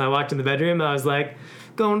podcast, and I walked in the bedroom. And I was like,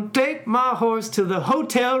 "Gonna take my horse to the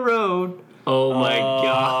Hotel Road." Oh my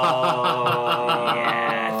god.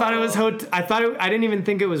 I thought it was I didn't even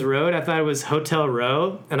think it was road. I thought it was Hotel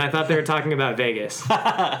Row, and I thought they were talking about Vegas.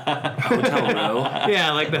 Hotel row.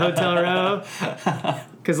 Yeah, like the Hotel Row.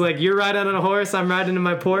 Because like you're riding on a horse, I'm riding in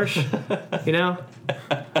my Porsche. You know.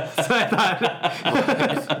 So I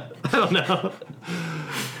thought. I don't know.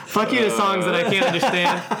 Fuck you to songs that I can't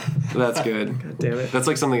understand. That's good. Damn it. That's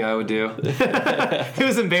like something I would do. It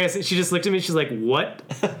was embarrassing. She just looked at me. She's like, "What?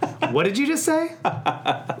 What did you just say?"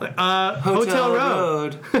 Like, Hotel Row.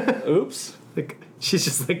 Road. Oops. Like, she's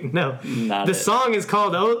just like, "No." Not The it. song is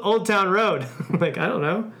called Old Town Road. I'm like, I don't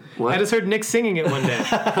know. What? I just heard Nick singing it one day.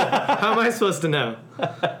 How am I supposed to know?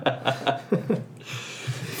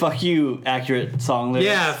 Fuck you, accurate song lyrics.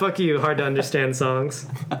 Yeah, fuck you. Hard to understand songs.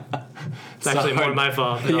 It's actually more my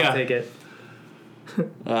fault. But Yeah. I'll take it.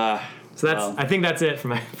 Uh, So that's. Well. I think that's it for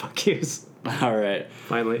my fuck yous. all right.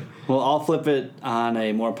 Finally. Well, I'll flip it on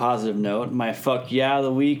a more positive note. My fuck yeah of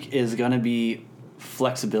the week is gonna be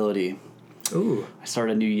flexibility. Ooh. I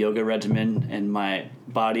started a new yoga regimen, and my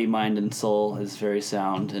body, mind, and soul is very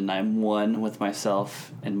sound, and I'm one with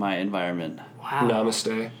myself and my environment. Wow.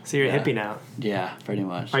 Namaste. So you're a Yeah. hippie now. Yeah, pretty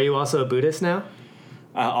much. Are you also a Buddhist now?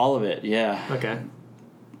 All of it. Yeah. Okay.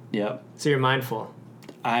 Yep. So you're mindful.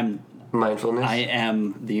 I Mindfulness.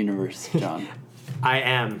 am the universe, John. I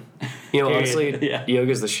am. You know, Period. honestly, Yeah.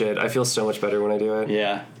 yoga's the shit. I feel so much better when I do it.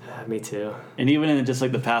 Yeah. Me too. And even in just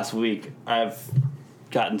like the past week, I've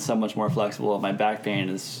gotten so much more flexible. My back pain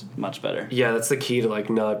is much better. Yeah, that's the key to like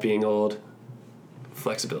not being old.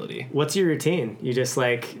 Flexibility. What's your routine? You just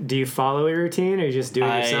like, do you follow a routine or you just do it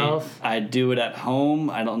yourself? I do it at home.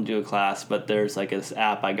 I don't do a class, but there's like this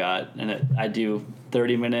app I got, and I do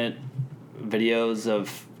 30-minute videos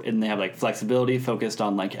and they have like flexibility focused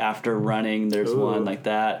on like after running. There's Ooh. one like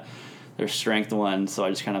that. There's strength one. So I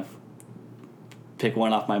just kind of pick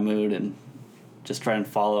one off my mood and just try and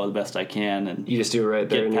follow the best I can and You just do it right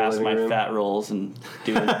there get in your past living my room. fat rolls and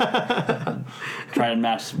do it. Try and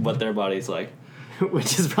match what their body's like.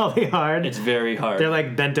 Which is probably hard. It's very hard. They're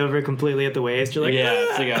like bent over completely at the waist. You're like, yeah, "Ah!"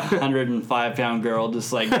 it's like a 105-pound girl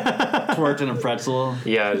just like twerking a pretzel.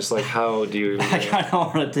 Yeah, just like how do you I kind of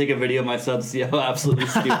want to take a video of myself to see how absolutely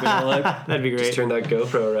stupid I look. That'd be great. just turn that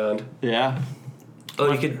GoPro around? Yeah.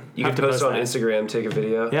 Oh, Have you have could to post post on that. Instagram, take a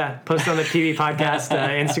video. Yeah, post on the PB Podcast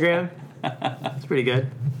Instagram. It's pretty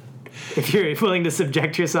good. If you're willing to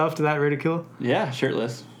subject yourself to that ridicule. Yeah,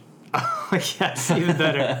 shirtless. Yes, even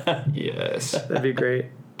better. Yes. That'd be great.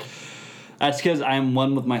 That's because I'm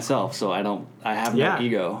one with myself, so I have no Yeah.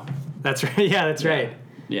 ego. That's right. Yeah, that's right.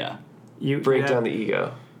 Yeah. You Break yeah, down the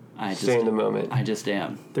ego. I Stay in the moment. I just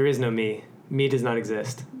am. There is no me. Me does not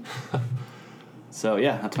exist. So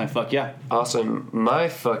yeah, that's my fuck yeah. Awesome. My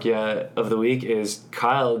fuck yeah of the week is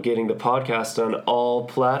Kyle getting the podcast on all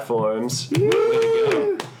platforms. Way to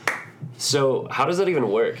go. So how does that even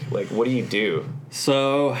work? Like, what do you do?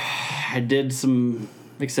 So I did some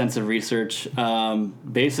extensive research.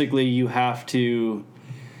 Basically, you can't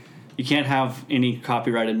have any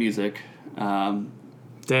copyrighted music.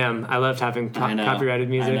 Damn, I loved having I know, copyrighted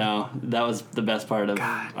music. I know. That was the best part of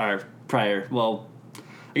God. our prior. Well,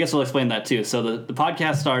 I guess we'll explain that too. So the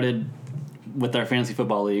podcast started with our fantasy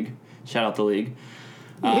football league. Shout out the league.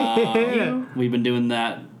 We've been doing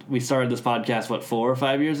that. We started this podcast, 4 or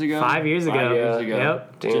 5 years ago? 5 years ago. 5 years Yeah. ago.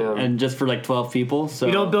 Yep. Damn. And just for like 12 people. So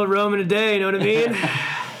You don't build Rome in a day, you know what I mean?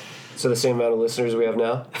 So the same amount of listeners we have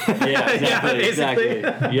now? Yeah, exactly. basically.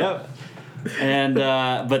 Exactly. Yep. And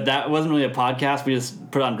but that wasn't really a podcast. We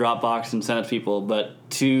just put it on Dropbox and sent it to people. But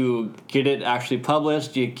to get it actually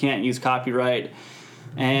published, you can't use copyright,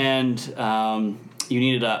 and you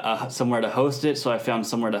needed a somewhere to host it. So I found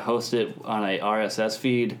somewhere to host it on a RSS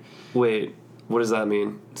feed. Wait, what does that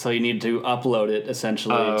mean? So you need to upload it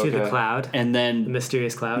essentially, Oh. To the Okay. cloud. and The then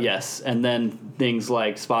mysterious cloud. yes, and then things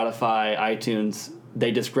like Spotify, iTunes,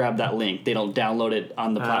 they just grab that link. They don't download it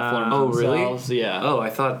on the platform Oh, really? themselves. Yeah. Oh, I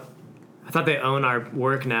thought... I thought they own our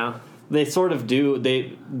work now. They sort of do.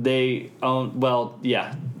 They own. Well,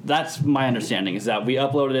 yeah. That's my understanding. Is that we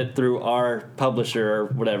uploaded it through our publisher or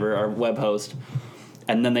whatever, our web host,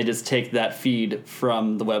 and then they just take that feed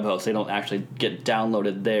from the web host. They don't actually get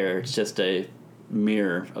downloaded there. It's just a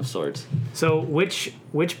mirror of sorts. So which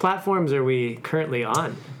platforms are we currently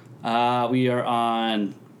on? We are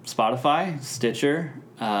on Spotify, Stitcher,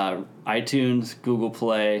 iTunes, Google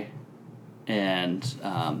Play, and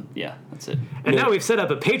yeah, that's it. And now we've set up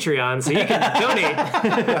a Patreon so you can donate.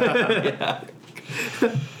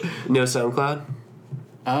 No SoundCloud?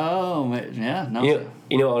 Oh, yeah. No.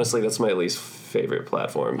 You know, honestly, that's my least favorite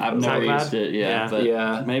platform. I've never SoundCloud? used it, Yeah. but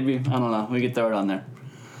Yeah. maybe, I don't know, we could throw it on there.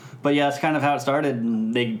 But yeah, that's kind of how it started.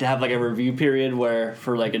 And they have like a review period where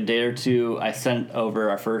for like a day or two, I sent over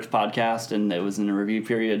our first podcast and it was in a review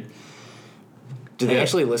period. Do they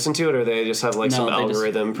actually listen to it, or they just have like No, some they just-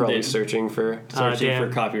 algorithm probably they- searching for... Searching damn.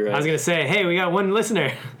 for copyright. I was going to say, hey, we got one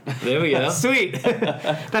listener. There we go. Sweet.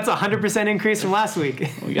 That's a 100% increase from last week.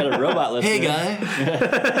 We got a robot listener. Hey, guy.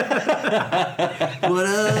 What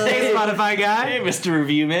up? Hey, Spotify guy. Hey, Mr.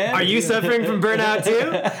 Review Man. Are you suffering from burnout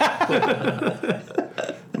too?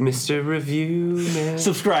 Mr. Review Man.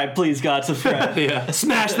 Subscribe, please, God, subscribe. Yeah.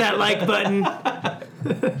 Smash that like button.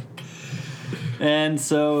 And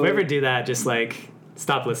so, If we ever do that, just like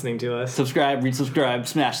stop listening to us. subscribe, resubscribe,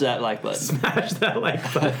 smash that like button. Smash that like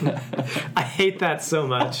button. I hate that so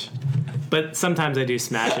much. But sometimes I do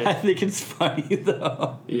smash I it. think it's funny,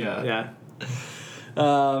 though. Yeah. Yeah.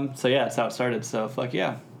 So yeah, that's how it started. So fuck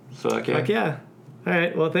yeah. Fuck yeah. Fuck yeah. All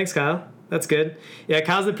right. Well, thanks, Kyle. That's good. Yeah,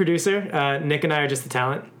 Kyle's the producer. Nick and I are just the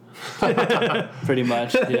talent. Pretty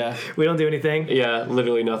much, yeah. We don't do anything. Yeah,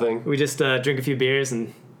 literally nothing. We just drink a few beers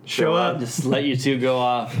and show up. Just let you two go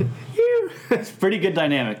off. It's a pretty good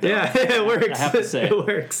dynamic, though. Yeah, it works. I have to say. It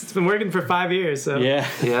works. It's been working for 5 years, so. Yeah.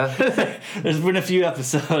 Yeah. There's been a few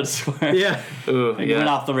episodes where Yeah. Ooh, we yeah. went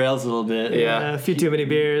off the rails a little bit. Yeah. A few too many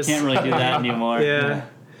beers. Can't really do that anymore. Yeah.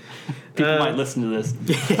 People might listen to this.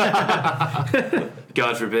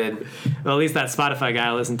 God forbid. Well, at least that Spotify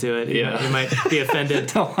guy listened to it. Yeah. He might be offended.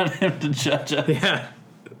 Don't want him to judge us. Yeah.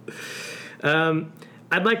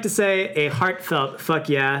 I'd like to say a heartfelt fuck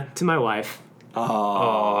yeah to my wife.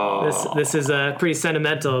 Oh. This is pretty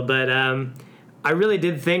sentimental, but I really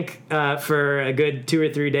did think for a good 2 or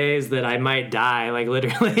 3 days that I might die. Like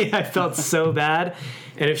literally, I felt so bad,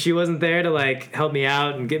 and if she wasn't there to like help me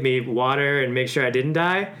out and get me water and make sure I didn't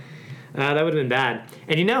die, That would have been bad.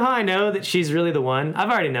 And you know how I know that she's really the one? I've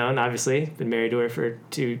already known, obviously. Been married to her for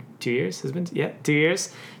two years. Has been 2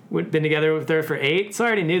 years. We've been together with her for 8, so I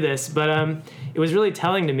already knew this. But it was really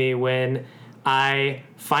telling to me when I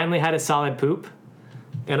finally had a solid poop.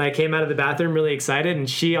 And I came out of the bathroom really excited, and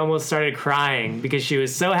she almost started crying because she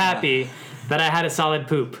was so happy that I had a solid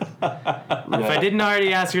poop. If I didn't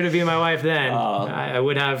already ask her to be my wife then, I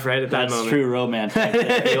would have right at that moment. That's true romance right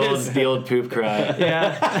there. The old poop cry.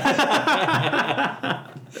 Yeah.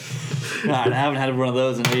 God, I haven't had one of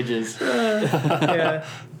those in ages. Yeah.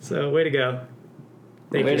 So, way to go.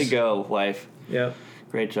 Way to go, wife. Yep.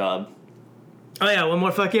 Great job. Oh, yeah, one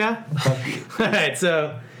more fuck yeah? All right,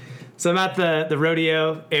 so I'm at the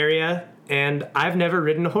rodeo area, and I've never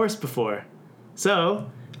ridden a horse before. So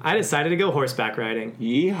I decided to go horseback riding.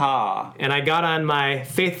 Yeehaw. And I got on my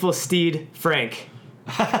faithful steed, Frank.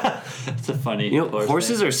 That's a funny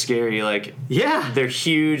horses are scary. Like, Yeah. they're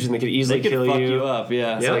huge and they could They easily could kill fuck you. you up,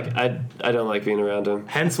 yeah. It's like, I don't like being around them.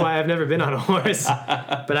 Hence why I've never been on a horse.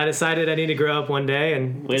 But I decided I need to grow up one day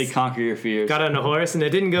and Way to conquer your fears. got on a horse. And it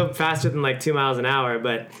didn't go faster than like 2 miles an hour,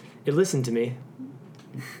 but it listened to me.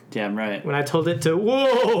 Damn right. When I told it to,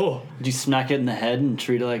 whoa! Did you smack it in the head and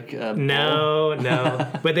treat it like a bull? No.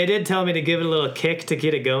 But they did tell me to give it a little kick to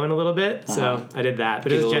get it going a little bit. So I did that.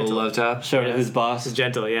 But it Give was a little gentle. love tap. Showed it Yeah. who's boss. It was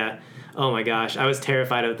gentle, yeah. Oh my gosh. I was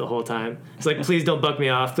terrified of it the whole time. It's like, please don't buck me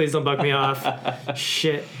off. Please don't buck me off.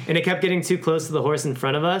 Shit. And it kept getting too close to the horse in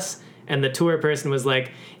front of us. And the tour person was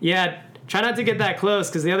like, yeah, try not to get that close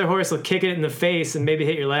because the other horse will kick it in the face and maybe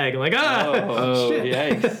hit your leg. I'm like, Oh, shit.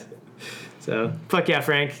 yikes. So, fuck yeah,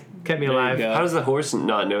 Frank. Kept me There you alive. go. How does the horse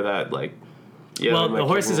not know that? Like, yeah, Well, they might the kick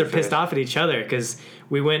horses me are in the pissed face. off at each other because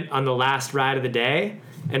we went on the last ride of the day,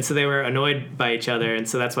 and so they were annoyed by each other, and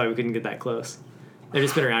so that's why we couldn't get that close. They've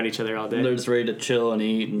just been around each other all day. They're just ready to chill and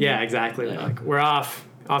eat. And Yeah, exactly. They're like, we're off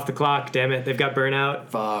the clock. Damn it, they've got burnout.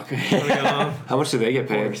 Fuck. Wanna go home? How much do they get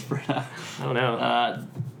paid? I don't know.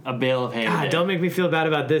 A bale of hay. God, today. don't make me feel bad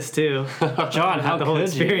about this too. John, how The whole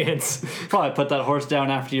could you? experience. Probably put that horse down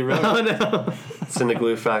after you rode. Oh no! It's in the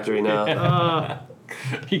glue factory now.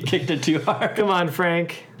 He kicked it too hard. Come on,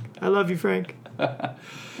 Frank. I love you, Frank.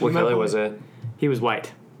 What color was it? He was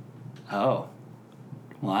white. Oh.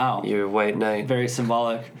 Wow. Your white knight. Very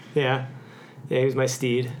symbolic. Yeah, he was my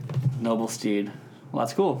steed. Noble steed. Well,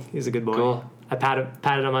 that's cool. He was a good boy. Cool. I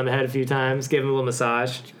patted him on the head a few times, gave him a little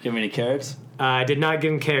massage. Give me any carrots? I did not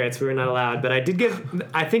give him carrots. We were not allowed, but I did give.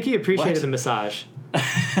 I think he appreciated What? the massage.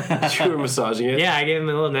 You were massaging it? Yeah, I gave him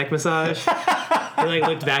a little neck massage. He like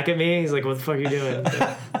looked back at me. He's like, "What the fuck are you doing?"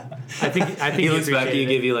 So, I think He looks back at you, appreciated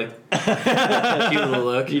give you like a cute little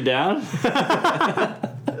look. You down? it.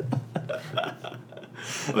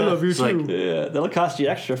 I love you It's too. like- Yeah, that'll cost you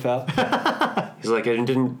extra, pal. He's like, I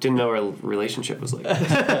didn't know our relationship was like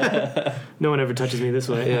that. No one ever touches me this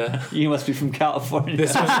way. Yeah. You must be from California.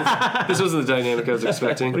 This wasn't the dynamic I was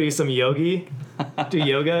expecting. What are you, some yogi? Do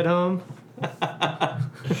yoga at home?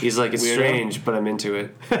 He's like, it's Weirdo. strange, but I'm into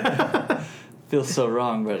it. Feels so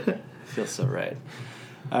wrong, but feels so right.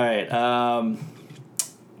 All right.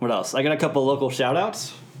 What else? I got a couple local shout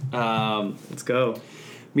outs. Let's go.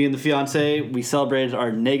 Me and the fiance, we celebrated our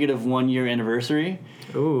 -1 year anniversary.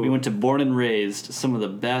 Ooh. We went to Born and Raised, some of the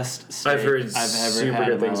best steak I've heard I've ever super had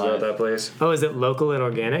good in my things life. about that place. Oh, is it local and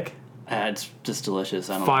organic? It's just delicious.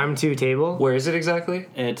 I don't Farm to table? Where is it exactly?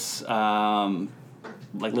 It's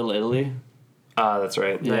like Little Italy. Ah, that's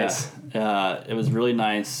right. Nice. Yeah. It was really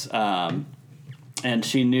nice. And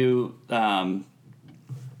she knew the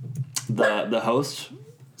host,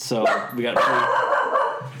 so we got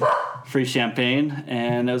free champagne,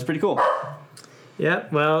 and it was pretty cool. Yeah,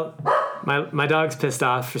 well, my dog's pissed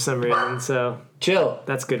off for some reason, so Chill.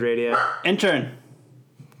 that's good radio. Intern.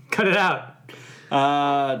 Cut it out.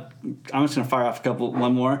 I'm just gonna fire off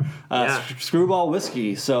one more. Yeah. Screwball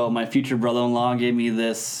whiskey. So my future brother-in-law gave me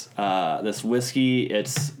this whiskey.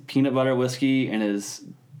 It's peanut butter whiskey and is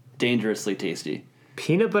dangerously tasty.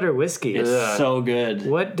 Peanut butter whiskey. It's Ugh. so good.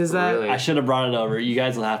 What does that... Really? I should have brought it over. You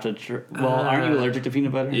guys will have to. Aren't you allergic to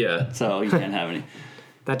peanut butter? Yeah. So you can't have any.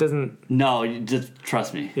 That doesn't... No, you just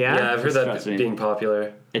trust me. Yeah? Yeah, I've heard Trust that me. being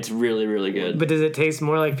popular. It's really, really good. But does it taste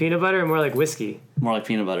more like peanut butter or more like whiskey? More like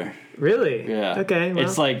peanut butter. Really? Yeah. Okay, well,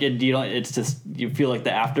 It's like you don't. It's just you feel like the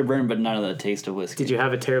afterburn, but none of the taste of whiskey. did you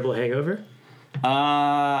have a terrible hangover?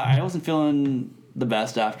 I wasn't feeling the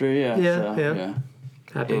best after. Yeah. Yeah, so, yeah. yeah.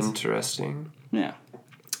 Happens. Interesting. Yeah.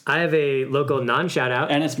 I have a local non-shout out.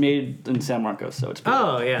 And it's made in San Marcos, so it's pretty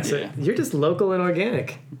Oh, yeah. So Yeah. you're just local and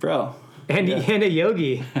organic. bro. And, Yeah. and a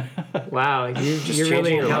yogi. Wow. You're changing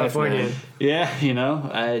really your life, Californian. man. Yeah,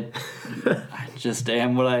 I just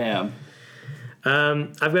am what I am.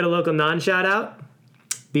 I've got a local non-shout out.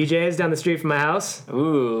 BJ's down the street from my house.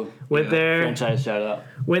 Ooh. Went there. Franchise shout out.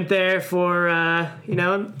 Went there for,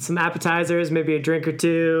 some appetizers, maybe a drink or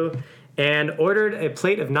two, and ordered a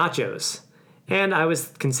plate of nachos. And I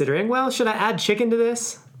was considering, well, should I add chicken to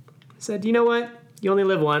this? I said, you know what? You only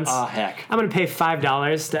live once. Oh, heck. I'm going to pay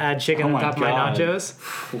 $5 to add chicken on my top of my God. nachos.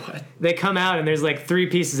 What? They come out and there's like 3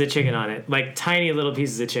 pieces of chicken on it, like tiny little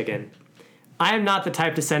pieces of chicken. I am not the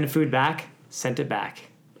type to send food back. Sent it back.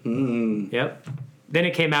 Yep. Then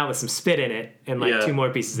it came out with some spit in it and like Yeah. 2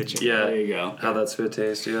 more pieces of chicken. Yeah. There you go. How that spit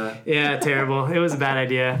taste, yeah. Yeah, terrible. It was a bad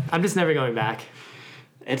idea. I'm just never going back.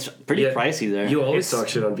 It's pretty Yeah, pricey there. You always It's- talk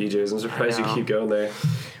shit on BJ's. I'm surprised I you know. keep going there.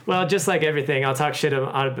 Well, just like everything, I'll talk shit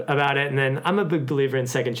about it, and then I'm a big believer in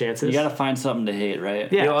second chances. You gotta find something to hate,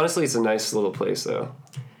 right? Yeah. You know, honestly, it's a nice little place, though.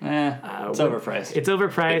 It's overpriced. It's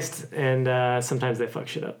overpriced, and sometimes they fuck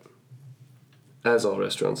shit up. As all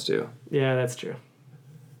restaurants do. Yeah, that's true.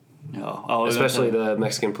 No. Oh, Especially the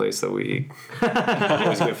Mexican place that we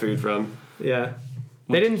always get food from. Yeah,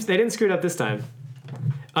 they didn't screw it up this time.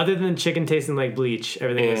 Other than chicken tasting like bleach,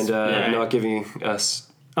 everything was. And not giving us...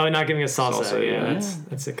 Not giving us salsa. Salsa, yeah, yeah.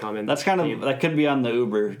 that's a common. That's kind theme. of that could be on the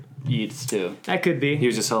Uber Eats too. That could be. He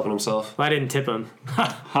was just helping himself. Well, I didn't tip him.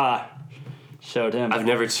 Ha! Showed him. I've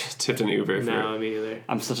never tipped an Uber. No, me either.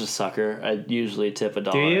 I'm such a sucker. I usually tip $1.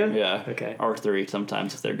 Do you? Yeah. Okay. Or 3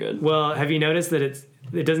 sometimes if they're good. Well, have you noticed that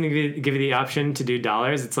it doesn't give you the option to do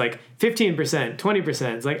dollars? It's like 15%,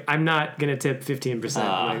 20%. It's like I'm not gonna tip 15%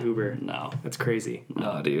 on my Uber. No. That's crazy.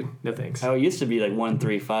 Nah, dude. No thanks. Oh, it used to be like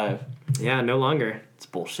 135. Yeah, no longer. It's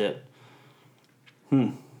bullshit. Well,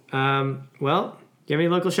 do you have any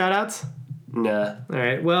local shout outs? Nah. All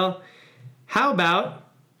right. Well, how about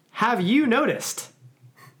have you noticed?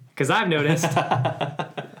 Because I've noticed.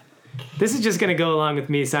 This is just going to go along with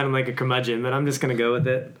me sounding like a curmudgeon, but I'm just going to go with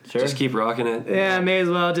it. Sure. Just keep rocking it. Yeah, I may as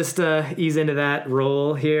well just ease into that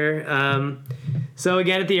role here. So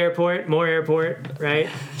again, at the airport, more airport, right?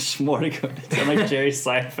 More to go. Sound like Jerry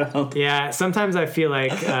Seinfeld. Yeah, sometimes I feel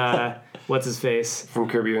like, what's his face? From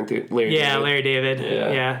Curb Your Larry Yeah, David. Larry David.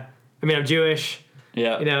 Yeah. Yeah. I mean, I'm Jewish.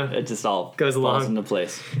 Yeah. You know, it just all goes falls along. into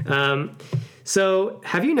place. So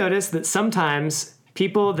have you noticed that sometimes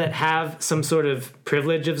people that have some sort of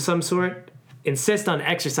privilege of some sort insist on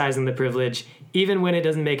exercising the privilege even when it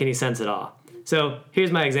doesn't make any sense at all? So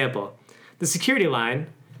here's my example. The security line,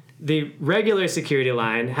 the regular security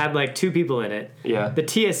line had like 2 people in it. Yeah. The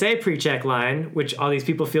TSA pre-check line, which all these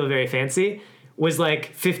people feel very fancy, was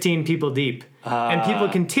like 15 people deep. And people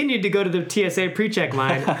continued to go to the TSA pre-check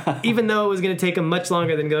line even though it was going to take them much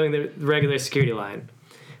longer than going the regular security line.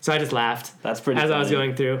 So I just laughed. That's pretty as I was funny.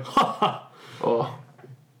 going through. Oh.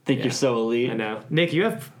 Think you're so elite. I know. Nick, you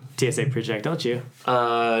have TSA pre-check, don't you?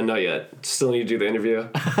 Not yet. Still need to do the interview.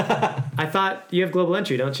 I thought you have global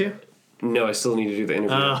entry, don't you? No, I still need to do the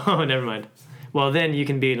interview. Oh, never mind. Well, then you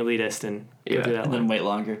can be an elitist and go Yeah. through that And then line. wait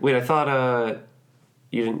longer. Wait, I thought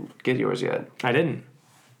you didn't get yours yet. I didn't.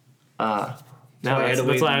 No, I had that's to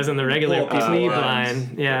wait why I was in the regular poor plebe lines.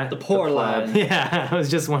 line. Yeah. The poor lad. Yeah, I was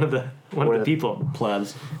just one of the people.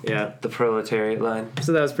 Plebs. Yeah. The proletariat line.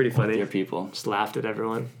 So that was pretty funny. Your people. Just laughed at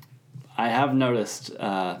everyone. I have noticed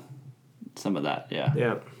some of that, yeah.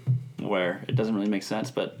 Yeah. Where it doesn't really make sense,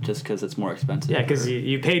 but just because it's more expensive. Yeah, because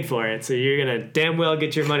you paid for it, so you're going to damn well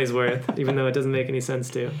get your money's worth, even though it doesn't make any sense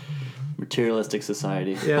to. Materialistic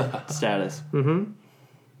society. Yeah. Status.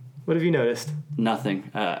 What have you noticed? Nothing.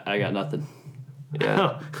 I got nothing.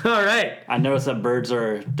 Yeah. Oh, all right. I noticed that birds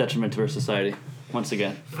are a detriment to our society. Once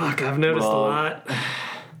again. Fuck, I've noticed Well- a lot.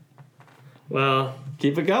 Well,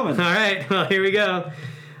 Keep it going. all right. Well, here we go.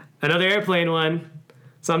 Another airplane one.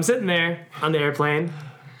 So I'm sitting there on the airplane.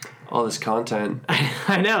 All this content.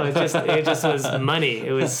 I know, it just was money.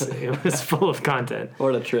 It was full of content.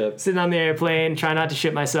 What a trip. Sitting on the airplane, trying not to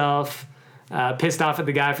shit myself, pissed off at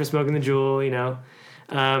the guy for smoking the Juul, you know.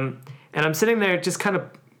 And I'm sitting there just kind of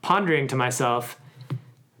pondering to myself,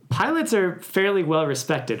 pilots are fairly well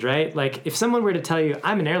respected, right? Like, if someone were to tell you,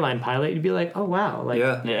 I'm an airline pilot, you'd be like, oh, wow. Like,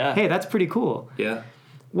 Yeah. Yeah. hey, that's pretty cool. Yeah.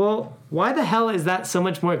 Well, why the hell is that so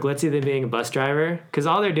much more glitzy than being a bus driver? Because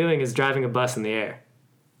all they're doing is driving a bus in the air.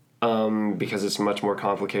 Because it's much more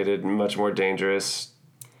complicated, much more dangerous.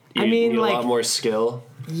 You I mean, need like- a lot more skill.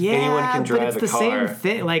 Yeah, Anyone can drive but it's a the car. same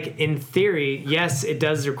thing. Like, in theory, yes, it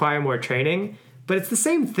does require more training, but it's the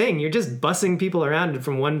same thing. You're just bussing people around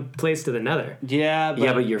from one place to another. Yeah, but,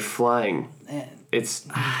 Yeah, but you're flying. It's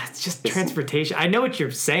It's just transportation. I know what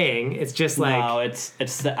you're saying. It's just like No, it's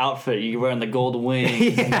the outfit. You're wearing the gold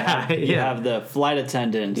wings. Yeah, You yeah. have the flight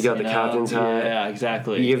attendants. You got the captain's hat. Yeah,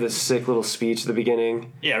 exactly. you give this sick little speech at the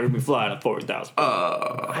beginning. Yeah, we're gonna be flying at 40,000.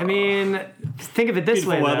 I mean, think of it this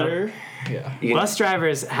Beautiful way, though. weather. Yeah. You can- Bus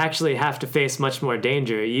drivers actually have to face much more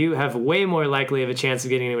danger. You have way more likely of a chance of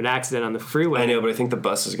getting into an accident on the freeway. I know, but I think the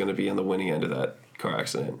bus is going to be on the winning end of that car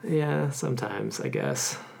accident. Yeah, sometimes, I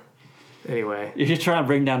guess. Anyway. You're just trying to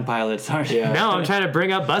bring down pilots, aren't you? Yeah. No, I'm trying to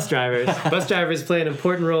bring up bus drivers. Bus drivers play an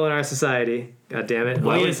important role in our society. God damn it.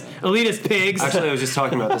 Why would- Elitist pigs. Actually, I was just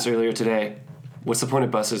talking about this earlier today. What's the point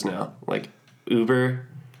of buses now? Like Uber,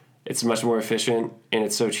 it's much more efficient and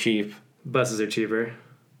it's so cheap. Buses are cheaper.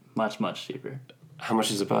 Much, much cheaper. How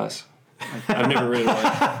much is a bus? I've never ridden one.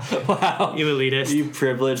 Wow. You elitist. You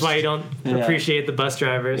privileged. That's why you don't Yeah. appreciate the bus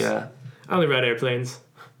drivers. Yeah. I only ride airplanes.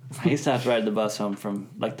 I used to have to ride the bus home from,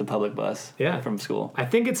 like, the public bus. Yeah. From school. I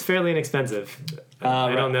think it's fairly inexpensive.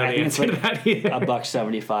 I don't know I the think it's answer like to that either.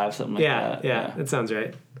 $1.75, something like Yeah, that. yeah, that sounds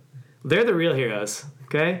right. They're the real heroes,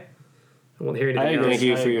 okay? I won't hear anything I agree. else. Thank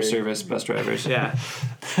you I for your agree. service, bus drivers. Yeah.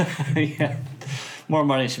 Yeah. More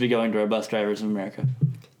money should be going to our bus drivers in America.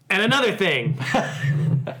 And another thing.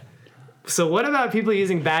 So what about people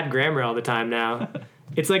using bad grammar all the time now?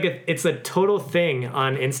 It's like it's a total thing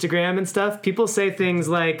on Instagram and stuff. People say things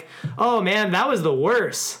like, "Oh man, that was the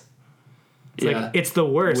worst." It's Yeah. like it's the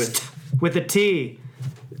worst with a T.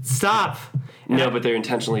 Stop. No, but they're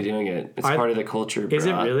intentionally doing it. It's Are- part of the culture. Is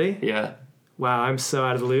it brah. really? Yeah. Wow, I'm so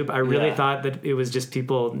out of the loop. I really Yeah. thought that it was just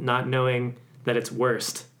people not knowing that it's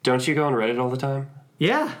worst. Don't you go on Reddit all the time?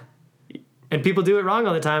 Yeah. And people do it wrong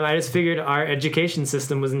all the time. I just figured our education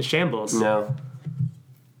system was in shambles. No.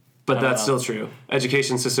 But I don't that's know. still true.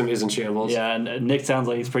 Education system is in shambles. Yeah, and Nick sounds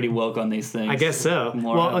like he's pretty woke on these things. I guess so.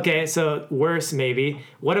 More Well, of- okay, so worse maybe.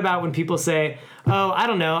 What about when people say, "Oh, I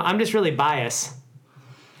don't know, I'm just really biased."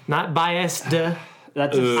 Not biased.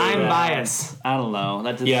 That's I'm biased. I don't know.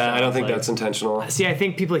 That just Yeah, I don't sounds think like- that's intentional. See, I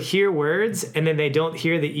think people hear words and then they don't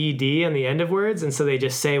hear the ed on the end of words, and so they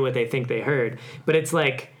just say what they think they heard. But it's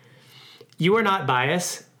like, you are not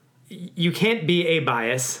biased. You can't be a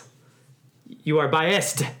bias. You are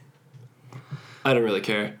biased. I don't really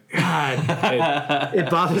care. God, I, it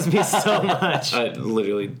bothers me so much. I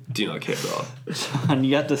literally do not care at all. And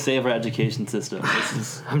you have to save our education system.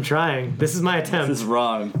 I'm trying. This is my attempt. This is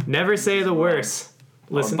wrong. Never say the worst.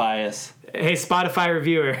 Or Listen, bias. hey, Spotify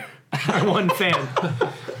reviewer, our one fan,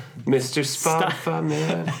 Mr. Spotify,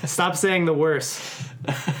 man. stop saying the worst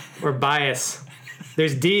or bias.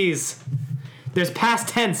 There's D's. There's past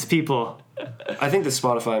tense, people. I think the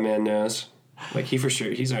Spotify man knows. Like, he for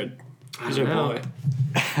sure. He's our know. boy.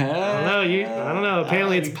 I don't know.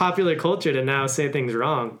 Apparently, it's popular culture to now say things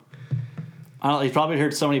wrong. I don't know. He's probably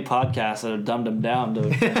heard so many podcasts that have dumbed him down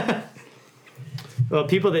to. Well,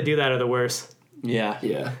 people that do that are the worst. Yeah.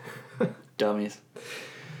 Yeah. Dummies.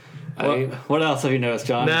 I, What else have you noticed,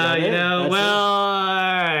 John? Is No, that you it? know, That's well, all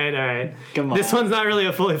right. Come on. This one's not really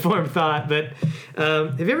a fully formed thought, but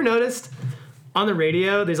have you ever noticed on the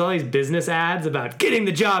radio, there's all these business ads about getting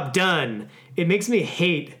the job done? It makes me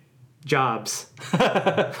hate jobs.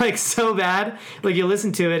 Like, so bad. Like, you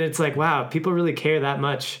listen to it, it's like, wow, people really care that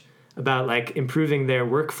much about, like, improving their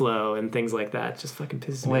workflow and things like that. It just fucking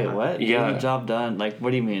pisses me Wait, off. what? Yeah. Getting the job done? Like,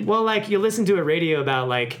 what do you mean? Well, like, you listen to a radio about,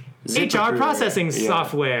 like, ZipRecruiter. HR processing Yeah.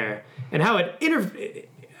 software and how it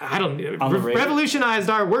On the radio? revolutionized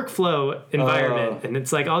our workflow environment. Oh. And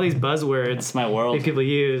it's like all these buzzwords That's my world. that people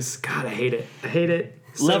use. God, I hate it. I hate it.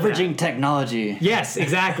 so Leveraging bad. technology. Yes,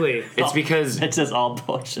 exactly. it's because It's just all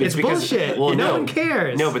bullshit. It's because- bullshit. well, no no. one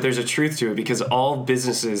cares. No, but there's a truth to it because all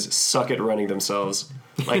businesses suck at running themselves.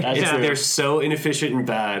 Like, That's it's, true. they're so inefficient and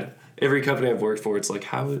bad. Every company I've worked for, it's like,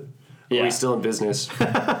 how are Yeah. we still in business?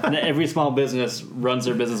 And every small business runs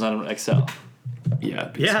their business on Excel. Yeah.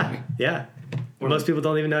 basically. yeah. Most people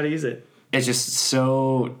don't even know how to use it. It's just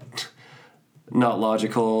so not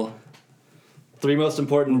logical, 3 most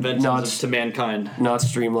important inventions Not- to mankind: not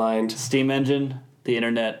streamlined. steam engine, the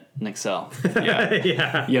internet, and Excel. Yeah.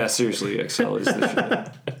 Yeah. Yeah, seriously, Excel is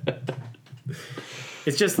the shit.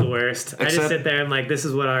 It's just the worst. I just Except- sit there and like, this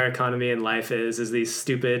is what our economy and life is these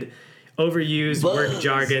stupid, overused Buzz. work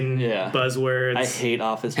jargon Yeah. buzzwords. I hate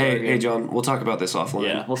office Hey, jargon. hey, John, we'll talk about this offline.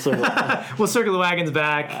 Yeah, we'll circle. We'll circle the wagons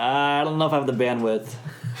back. I don't know if I have the bandwidth.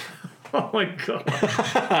 Oh my god.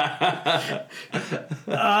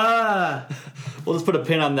 We'll just put a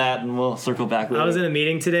pin on that and we'll circle back later. I was in a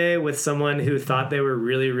meeting today with someone who thought they were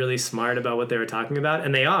really, really smart about what they were talking about,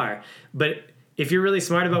 and they are. But if you're really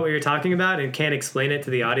smart about what you're talking about and can't explain it to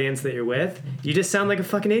the audience that you're with, you just sound like a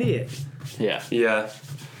fucking idiot. Yeah. Yeah.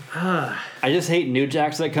 I just hate new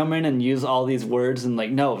jacks that come in and use all these words and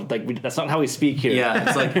no, that's not how we speak here. Yeah,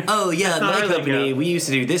 it's like, oh yeah, not my our company, lingo. we used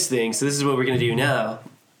to do this thing, so this is what we're gonna do now.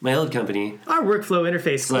 My old company. Our workflow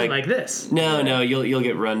interface is like- like this. No, you'll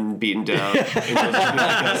get run, beaten down, and you'll just be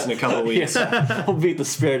like us in a couple weeks. We'll beat the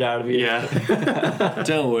spirit out of you. Yeah.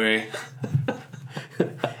 Don't worry.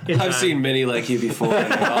 It's I've fine. seen many like you before.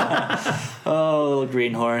 Oh, little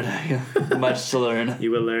greenhorn. Much to learn. You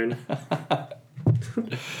will learn.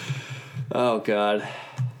 Oh, God.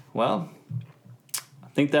 Well, I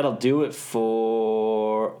think that'll do it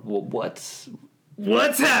for what's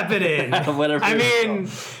happening? whatever. I mean,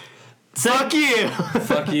 fuck you.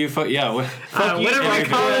 Fuck you. Yeah. Whatever I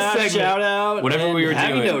call this segment. Shout out. Whatever and we were have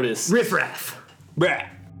doing. you noticed? Riff raff. Brah.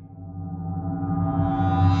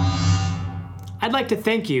 I'd like to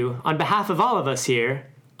thank you on behalf of all of us here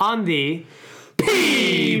on the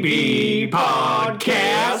PB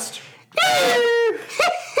Podcast.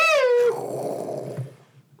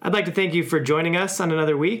 I'd like to thank you for joining us on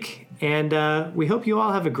another week, and we hope you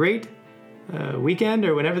all have a great weekend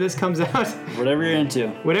or whenever this comes out. Whatever you're into.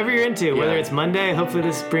 Whatever you're into, whether Yeah. it's Monday, hopefully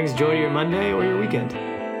this brings joy to your Monday or your weekend.